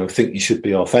do, think you should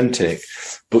be authentic,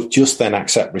 but just then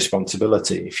accept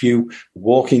responsibility. If you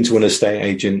walk into an estate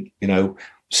agent,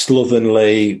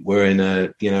 slovenly, we're in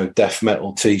a, death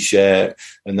metal T-shirt,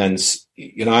 and then,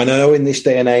 I know in this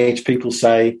day and age, people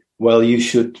say, well, you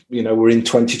should, we're in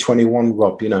 2021,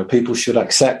 Rob, people should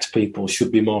accept, people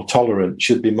should be more tolerant,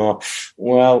 should be more,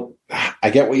 well,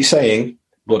 I get what you're saying,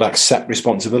 but accept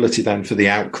responsibility then for the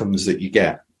outcomes that you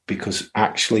get, because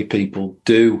actually people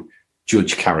do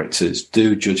judge characters,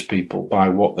 do judge people by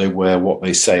what they wear, what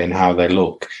they say, and how they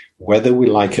look, whether we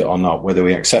like it or not, whether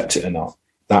we accept it or not.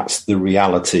 That's the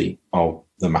reality of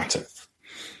the matter.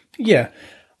 Yeah,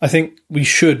 I think we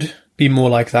should be more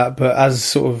like that, but as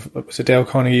sort of Dale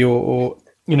Carnegie or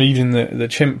even the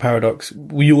chimp paradox,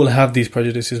 we all have these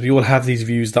prejudices, we all have these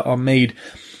views that are made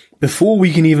before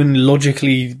we can even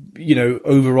logically,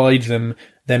 override them.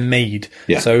 They're made.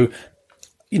 Yeah. So,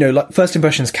 like first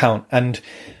impressions count, and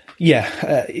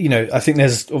I think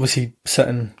there's obviously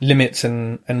certain limits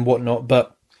and whatnot,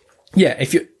 but yeah,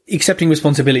 if you're accepting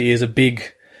responsibility is a big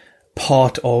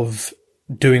part of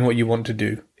doing what you want to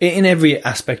do in every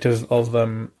aspect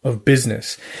of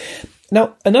business.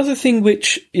 Now, another thing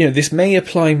which, this may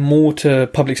apply more to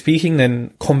public speaking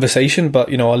than conversation,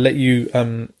 but, I'll let you,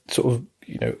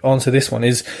 answer this one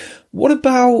is, what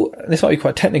about, this might be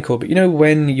quite technical, but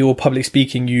when you're public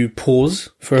speaking, you pause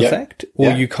for effect,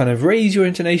 or you kind of raise your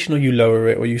intonation, or you lower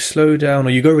it, or you slow down, or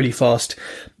you go really fast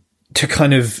to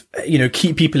kind of,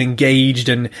 keep people engaged.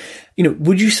 And,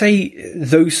 would you say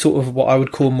those sort of what I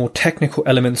would call more technical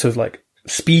elements of like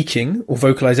speaking or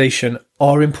vocalization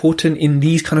are important in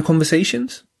these kind of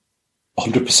conversations?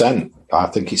 100%. I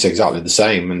think it's exactly the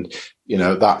same. And,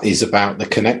 that is about the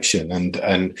connection. And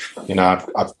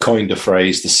I've coined a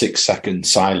phrase, the 6-second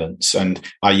silence. And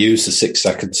I used the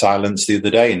 6-second silence the other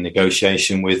day in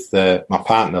negotiation with my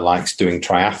partner, likes doing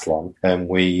triathlon. And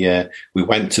we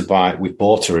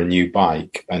bought her a new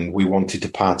bike, and we wanted to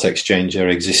part exchange her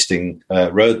existing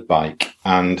road bike.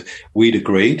 And we'd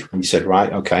agreed. We said,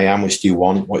 right, okay, how much do you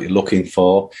want? What you're looking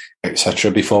for, etc.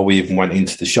 Before we even went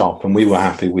into the shop. And we were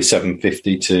happy with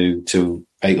 £750 to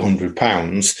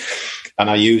 £800. And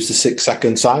I used the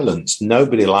 6-second silence.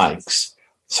 Nobody likes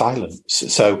silence.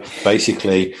 So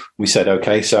basically we said,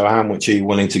 okay, so how much are you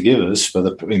willing to give us for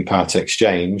the in part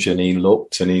exchange? And he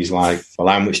looked and he's like, well,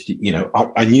 how much do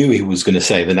I knew he was going to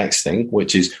say the next thing,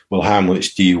 which is, well, how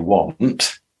much do you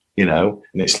want? And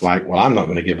it's like, well, I'm not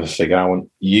going to give a figure. I want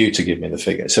you to give me the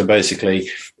figure. So basically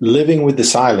living with the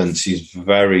silence is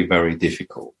very, very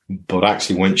difficult. But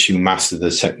actually, once you master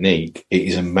the technique, it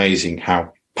is amazing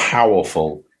how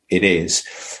powerful it is.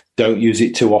 Don't use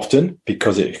it too often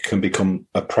because it can become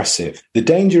oppressive. The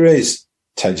danger is,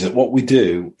 Tej, that what we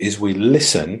do is we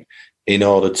listen in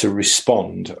order to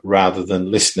respond rather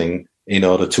than listening in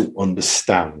order to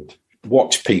understand.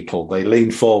 Watch people, they lean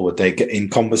forward, they get in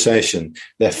conversation,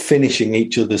 they're finishing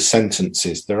each other's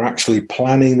sentences, they're actually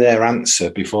planning their answer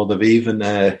before they've even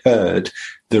heard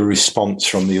the response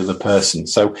from the other person.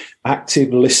 So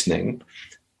active listening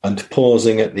and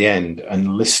pausing at the end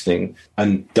and listening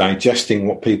and digesting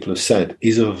what people have said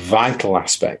is a vital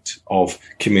aspect of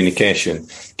communication.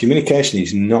 Communication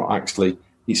is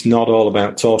it's not all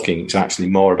about talking, it's actually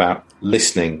more about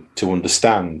listening to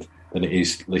understand than it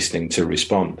is listening to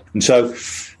respond. And so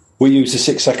we used a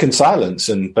 6-second silence,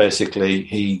 and basically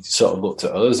he sort of looked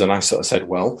at us and I sort of said,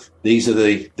 well, this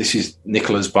is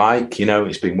Nicola's bike,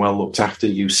 it's been well looked after,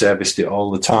 you serviced it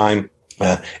all the time.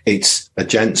 It's a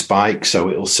gent's bike, so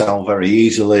it'll sell very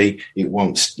easily. It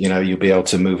won't, you'll be able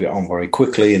to move it on very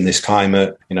quickly in this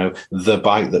climate. The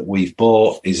bike that we've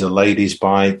bought is a lady's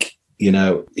bike.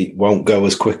 It won't go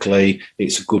as quickly.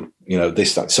 It's a good,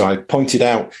 this, that. So I pointed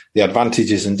out the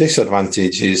advantages and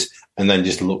disadvantages and then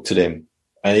just looked at him.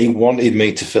 And he wanted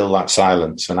me to fill that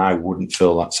silence, and I wouldn't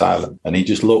fill that silence. And he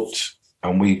just looked,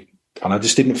 and I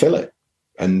just didn't fill it.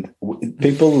 And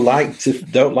people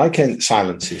don't like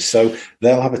silences. So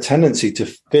they'll have a tendency to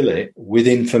fill it with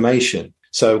information.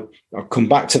 So I'll come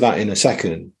back to that in a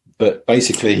second. But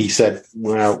basically he said,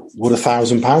 well, would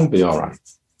 £1,000 be all right?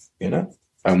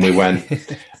 And we went,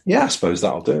 yeah, I suppose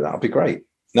that'll do. That'll be great.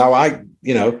 Now, I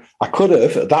could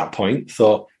have at that point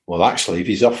thought, well, actually, if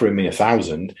he's offering me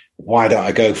 1,000, why don't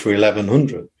I go for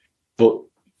 1,100? But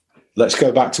let's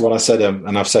go back to what I said,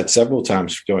 and I've said several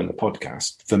times during the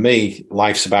podcast. For me,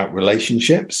 life's about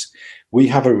relationships. We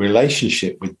have a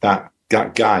relationship with that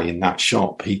guy in that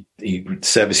shop. He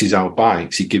services our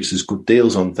bikes. He gives us good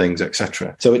deals on things,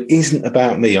 etc. So it isn't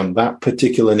about me on that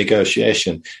particular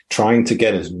negotiation trying to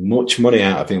get as much money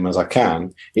out of him as I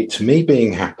can. It's me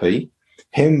being happy,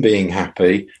 him being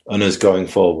happy, and us going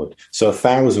forward. So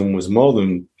 1,000 was more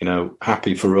than,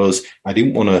 happy for us. I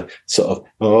didn't want to sort of,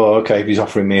 okay, if he's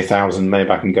offering me 1,000, maybe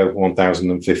I can go for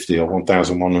 1,050 or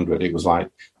 1,100. It was like,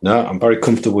 no, I'm very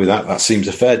comfortable with that. That seems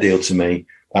a fair deal to me.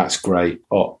 That's great.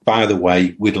 Oh, by the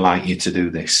way, we'd like you to do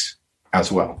this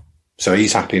as well. So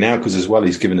he's happy now because as well,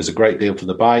 he's given us a great deal for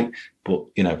the bike. But,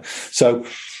 so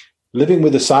living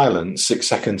with a silence,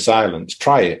 6-second silence,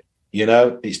 try it.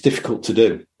 It's difficult to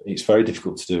do. It's very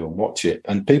difficult to do, and watch it.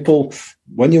 And people,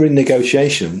 when you're in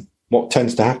negotiation, what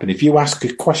tends to happen, if you ask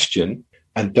a question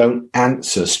and don't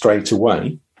answer straight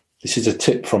away, this is a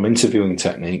tip from interviewing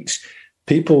techniques,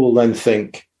 people will then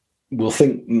think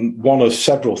one of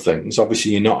several things.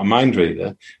 Obviously, you're not a mind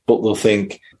reader, but they'll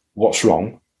think, what's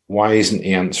wrong? Why isn't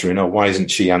he answering, or why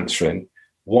isn't she answering?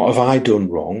 What have I done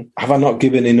wrong? Have I not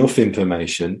given enough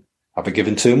information? Have I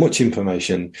given too much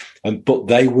information? But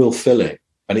they will fill it.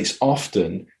 And it's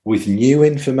often with new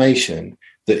information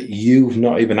that you've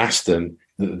not even asked them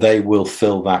that they will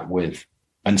fill that with.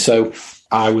 And so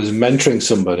I was mentoring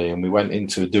somebody and we went in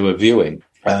to do a viewing.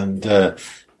 And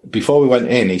before we went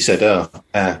in, he said,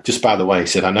 just by the way, he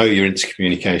said, I know you're into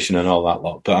communication and all that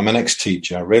lot, but I'm an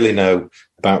ex-teacher. I really know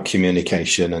about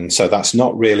communication. And so that's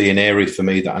not really an area for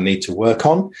me that I need to work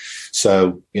on.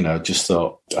 So, just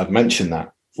thought I'd mention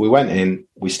that. We went in,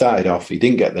 we started off, he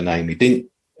didn't get the name, he didn't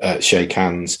shake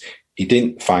hands, he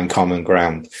didn't find common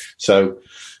ground. So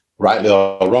rightly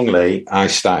or wrongly, I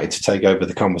started to take over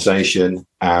the conversation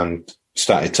and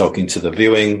started talking to the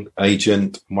viewing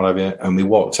agent and whatever, and we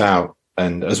walked out.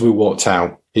 And as we walked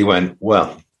out, he went,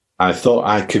 well, I thought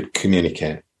I could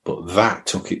communicate, but that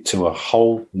took it to a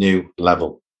whole new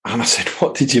level. And I said,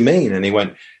 what did you mean? And he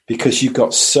went, because you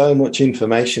got so much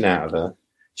information out of her.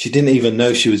 She didn't even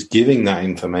know she was giving that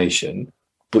information,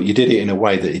 but you did it in a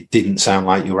way that it didn't sound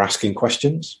like you were asking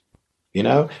questions,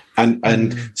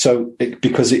 so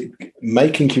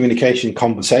making communication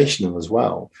conversational as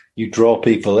well, you draw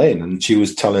people in. And she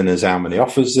was telling us how many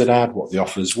offers they'd had, what the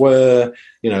offers were,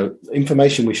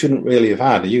 information we shouldn't really have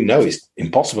had. It's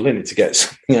impossible, isn't it, to get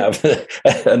something out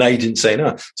of an agent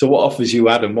saying, so what offers you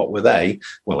had and what were they?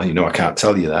 Well, I can't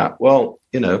tell you that. Well,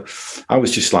 I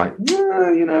was just like,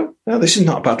 no, this is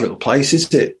not a bad little place,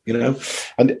 is it?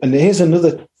 And here's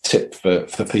another tip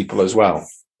for people as well.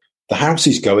 The house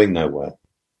is going nowhere.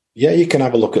 Yeah, you can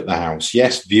have a look at the house.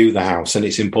 Yes, view the house. And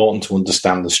it's important to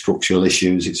understand the structural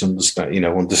issues. It's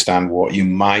understand what you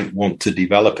might want to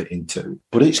develop it into,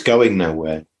 but it's going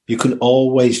nowhere. You can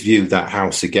always view that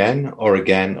house again or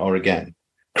again or again.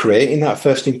 Creating that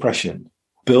first impression,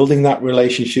 building that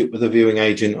relationship with the viewing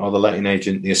agent or the letting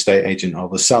agent, the estate agent or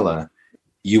the seller,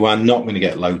 you are not going to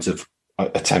get loads of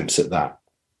attempts at that.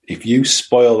 If you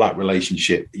spoil that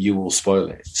relationship, you will spoil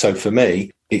it. So for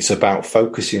me, it's about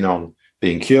focusing on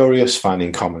being curious,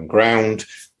 finding common ground,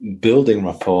 building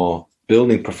rapport,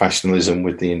 building professionalism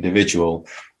with the individual,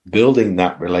 building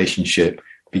that relationship,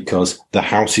 because the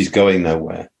house is going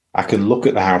nowhere. I can look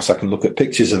at the house, I can look at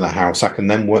pictures of the house, I can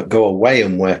then go away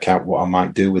and work out what I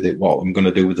might do with it, what I'm going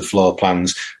to do with the floor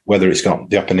plans, whether it's got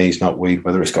Japanese knotweed,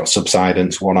 whether it's got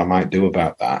subsidence, what I might do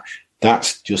about that.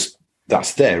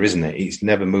 That's there, isn't it? It's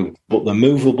never moved. But the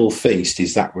movable feast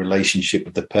is that relationship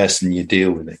with the person you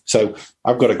deal with. So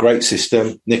I've got a great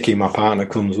system. Nikki, my partner,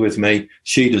 comes with me.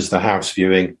 She does the house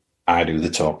viewing. I do the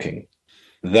talking.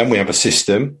 Then we have a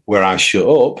system where I shut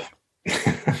up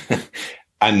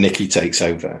and Nikki takes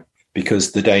over,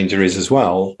 because the danger is as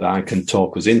well that I can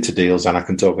talk us into deals and I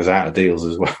can talk us out of deals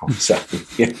as well. So,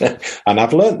 and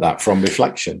I've learned that from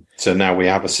reflection. So now we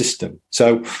have a system.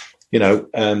 So,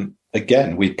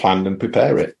 again, we plan and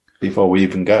prepare it before we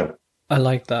even go. I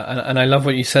like that. And I love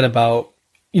what you said about,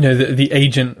 the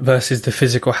agent versus the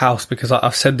physical house, because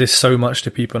I've said this so much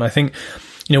to people. And I think,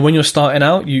 when you're starting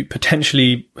out, you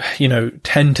potentially,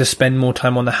 tend to spend more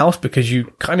time on the house because you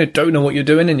kind of don't know what you're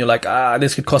doing. And you're like,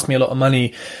 this could cost me a lot of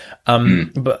money.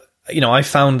 But, I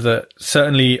found that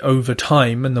certainly over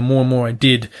time, and the more and more I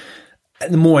did,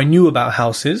 the more I knew about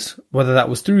houses, whether that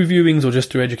was through viewings or just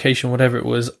through education, whatever it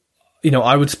was,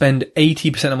 I would spend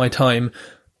 80% of my time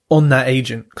on that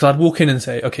agent, because I'd walk in and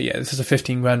say, okay, yeah, this is a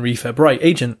 15 grand refurb. Right,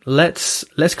 agent, let's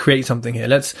create something here.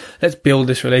 Let's build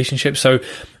this relationship. So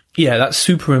yeah, that's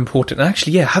super important. And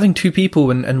actually, yeah, having two people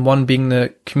and one being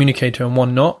the communicator and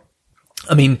one not,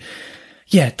 I mean,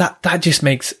 yeah, that just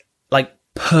makes like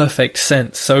perfect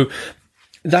sense. So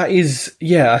that is,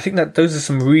 yeah, I think that those are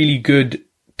some really good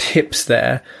tips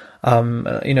there.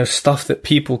 Stuff that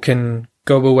people can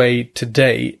go away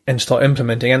today and start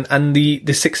implementing. And the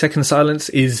 6-second silence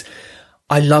is,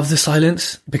 I love the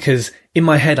silence, because in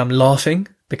my head, I'm laughing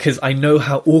because I know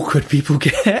how awkward people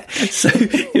get. So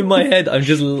in my head, I'm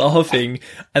just laughing.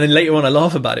 And then later on, I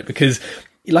laugh about it because,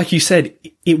 like you said,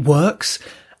 it works.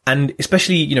 And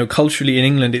especially, culturally in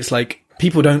England, it's like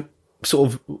people don't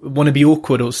sort of want to be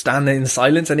awkward or stand there in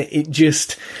silence. And it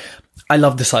just, I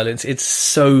love the silence. It's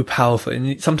so powerful.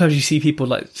 And sometimes you see people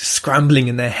like scrambling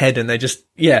in their head and they just,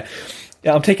 yeah,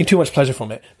 I'm taking too much pleasure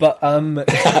from it. But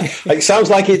it sounds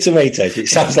like it to me, Tej. It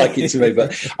sounds like it to me.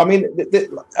 But I mean,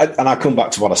 and I come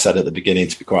back to what I said at the beginning,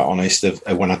 to be quite honest,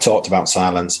 when I talked about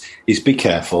silence, is be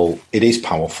careful. It is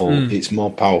powerful. It's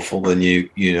more powerful than you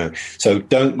know. So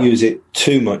don't use it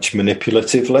too much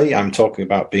manipulatively. I'm talking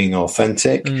about being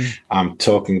authentic. I'm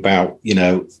talking about,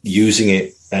 using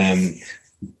it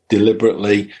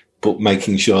deliberately, but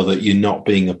making sure that you're not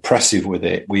being oppressive with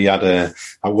it.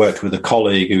 I worked with a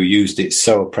colleague who used it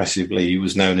so oppressively. He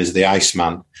was known as the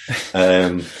Iceman,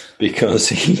 because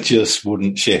he just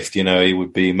wouldn't shift. He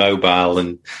would be mobile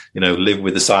and, live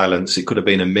with the silence. It could have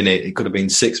been a minute. It could have been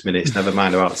 6 minutes, never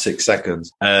mind about 6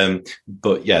 seconds.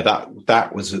 But yeah,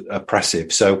 that was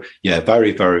oppressive. So yeah,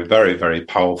 very, very, very, very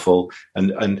powerful.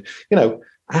 And,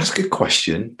 ask a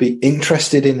question, be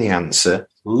interested in the answer,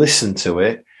 listen to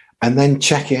it, and then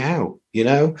check it out,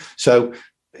 So,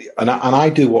 and I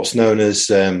do what's known as,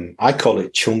 I call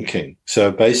it chunking.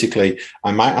 So basically,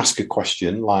 I might ask a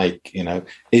question like,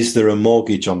 is there a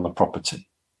mortgage on the property?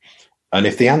 And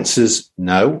if the answer's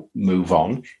no, move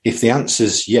on. If the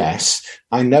answer's yes,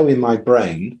 I know in my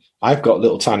brain, I've got a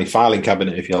little tiny filing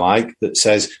cabinet, if you like, that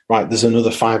says, right, there's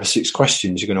another 5 or 6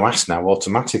 questions you're going to ask now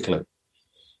automatically.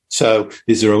 So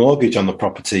is there a mortgage on the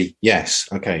property? Yes.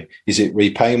 Okay. Is it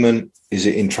repayment? Is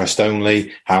it interest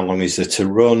only? How long is there to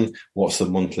run? What's the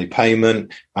monthly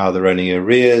payment? Are there any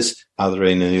arrears? Are there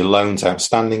any loans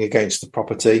outstanding against the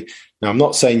property? Now, I'm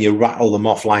not saying you rattle them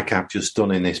off like I've just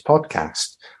done in this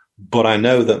podcast, but I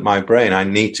know that my brain, I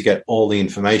need to get all the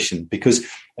information because,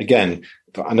 again,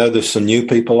 I know there's some new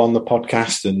people on the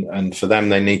podcast and for them,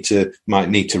 they might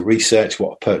need to research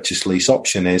what a purchase lease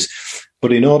option is.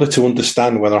 But in order to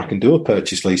understand whether I can do a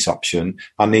purchase lease option,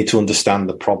 I need to understand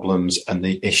the problems and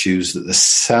the issues that the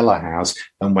seller has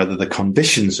and whether the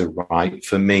conditions are right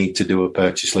for me to do a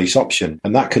purchase lease option.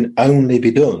 And that can only be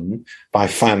done by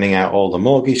finding out all the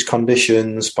mortgage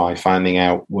conditions, by finding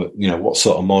out what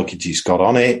sort of mortgage he's got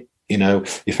on it.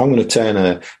 If I'm going to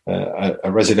turn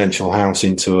a residential house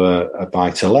into a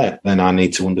buy-to-let, then I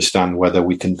need to understand whether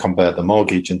we can convert the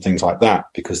mortgage and things like that,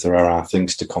 because there are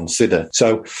things to consider.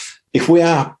 So if we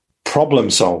are problem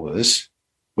solvers,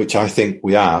 which I think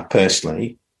we are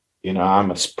personally,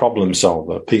 I'm a problem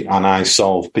solver and I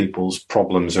solve people's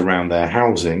problems around their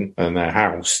housing and their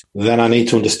house, then I need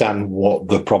to understand what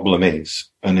the problem is.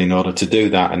 And in order to do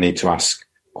that, I need to ask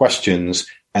questions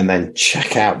and then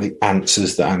check out the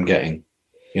answers that I'm getting.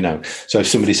 So if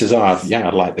somebody says,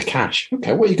 I'd like the cash.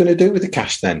 Okay, what are you going to do with the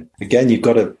cash then? Again, you've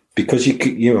got to, because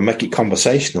you make it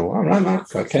conversational. All right,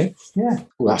 okay, yeah.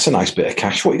 Well, that's a nice bit of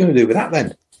cash. What are you going to do with that then?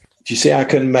 Do you see I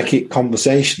can make it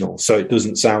conversational so it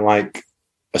doesn't sound like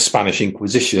a Spanish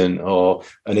Inquisition or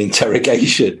an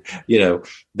interrogation?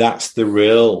 That's the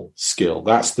real skill.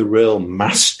 That's the real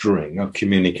mastering of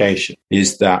communication,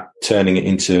 is that turning it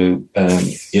into,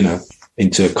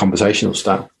 into a conversational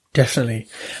style. Definitely.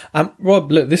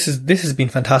 Rob, look, this has been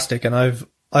fantastic, and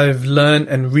I've learned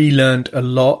and relearned a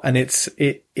lot, and it's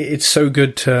so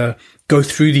good to go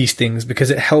through these things because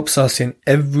it helps us in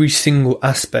every single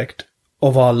aspect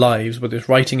of our lives, whether it's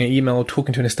writing an email,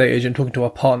 talking to an estate agent, talking to our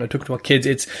partner, talking to our kids.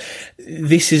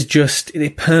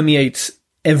 It permeates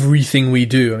everything we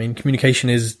do. I mean, communication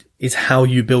is how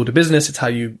you build a business. It's how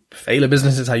you fail a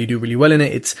business. It's how you do really well in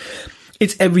it.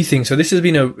 It's everything. So this has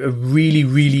been a really,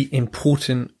 really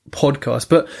important podcast.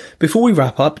 But before we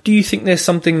wrap up, do you think there's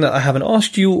something that I haven't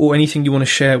asked you or anything you want to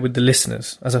share with the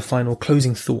listeners as a final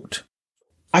closing thought?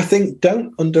 I think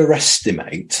don't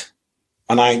underestimate,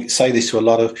 and I say this to a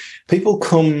lot of people,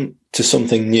 come to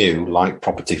something new, like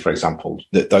property, for example,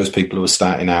 that those people who are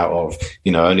starting out of,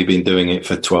 only been doing it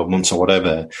for 12 months or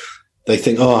whatever, they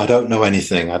think, I don't know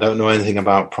anything. I don't know anything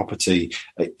about property.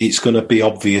 It's going to be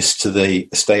obvious to the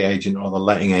estate agent or the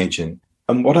letting agent.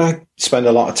 And what I spend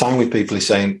a lot of time with people is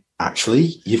saying,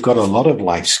 actually, you've got a lot of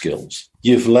life skills.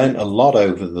 You've learned a lot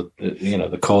over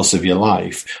the course of your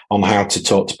life on how to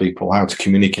talk to people, how to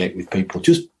communicate with people.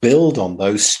 Just build on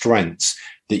those strengths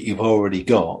that you've already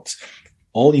got.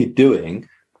 All you're doing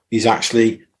is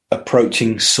actually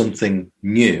approaching something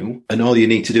new. And all you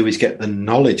need to do is get the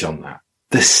knowledge on that.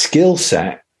 The skill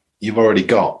set you've already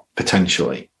got,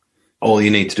 potentially. All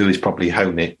you need to do is probably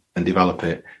hone it and develop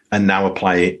it and now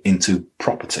apply it into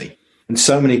property. And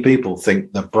so many people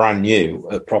think they're brand new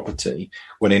at property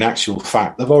when in actual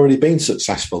fact, they've already been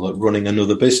successful at running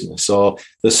another business, or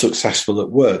they're successful at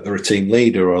work. They're a team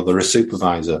leader, or they're a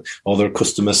supervisor, or they're a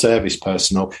customer service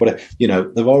person, or whatever.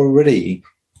 They've already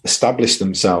established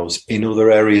themselves in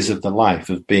other areas of their life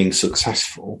of being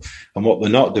successful. And what they're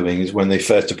not doing is when they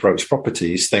first approach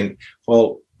properties, think,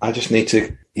 well, I just need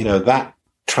to, that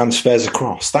transfers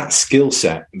across. That skill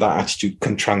set, that attitude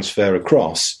can transfer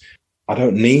across. I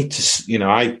don't need to,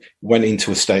 I went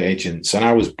into estate agents and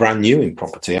I was brand new in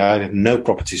property. I had no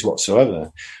properties whatsoever,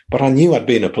 but I knew I'd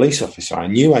been a police officer. I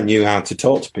knew how to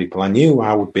talk to people. I knew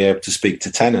I would be able to speak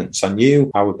to tenants. I knew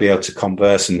I would be able to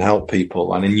converse and help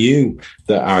people. And I knew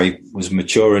that I was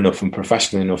mature enough and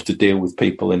professional enough to deal with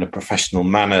people in a professional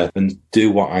manner and do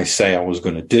what I say I was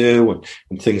going to do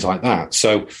and things like that.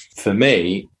 So for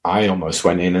me, I almost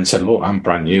went in and said, look, I'm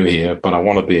brand new here, but I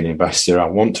want to be an investor. I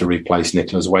want to replace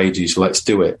Nicola's wages. Let's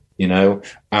do it,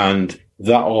 and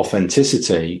that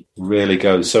authenticity really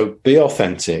goes. So be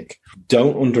authentic.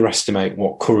 Don't underestimate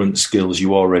what current skills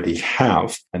you already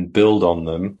have and build on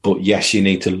them. But yes, you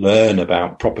need to learn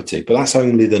about property, but that's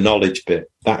only the knowledge bit.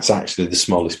 That's actually the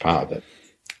smallest part of it.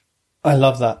 I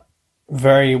love that.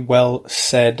 Very well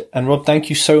said. And Rob, thank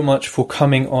you so much for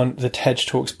coming on the Tej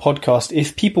Talks podcast.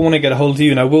 If people want to get a hold of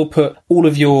you, and I will put all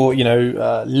of your,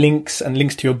 links and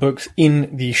links to your books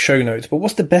in the show notes, but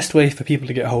what's the best way for people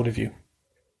to get a hold of you?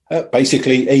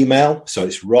 Basically email. So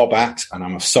it's Rob at, and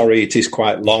I'm sorry, it is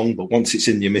quite long, but once it's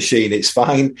in your machine, it's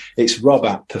fine. It's Rob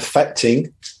at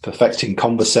perfecting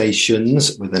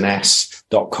conversations with an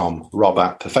S.com, Rob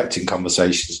at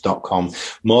perfectingconversations.com.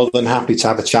 More than happy to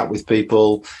have a chat with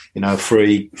people,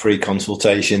 free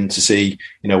consultation to see,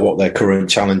 what their current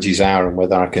challenges are and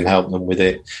whether I can help them with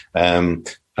it.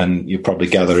 And you probably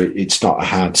gather it's not a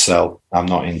hard sell. I'm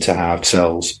not into hard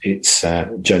sells. It's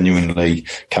genuinely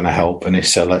can I help? And if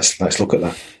so, let's look at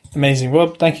that. Amazing.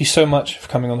 Rob, thank you so much for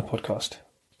coming on the podcast.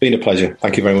 Been a pleasure.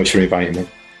 Thank you very much for inviting me.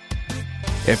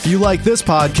 If you like this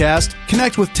podcast,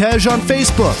 connect with Tej on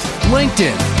Facebook,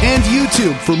 LinkedIn, and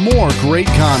YouTube for more great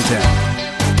content.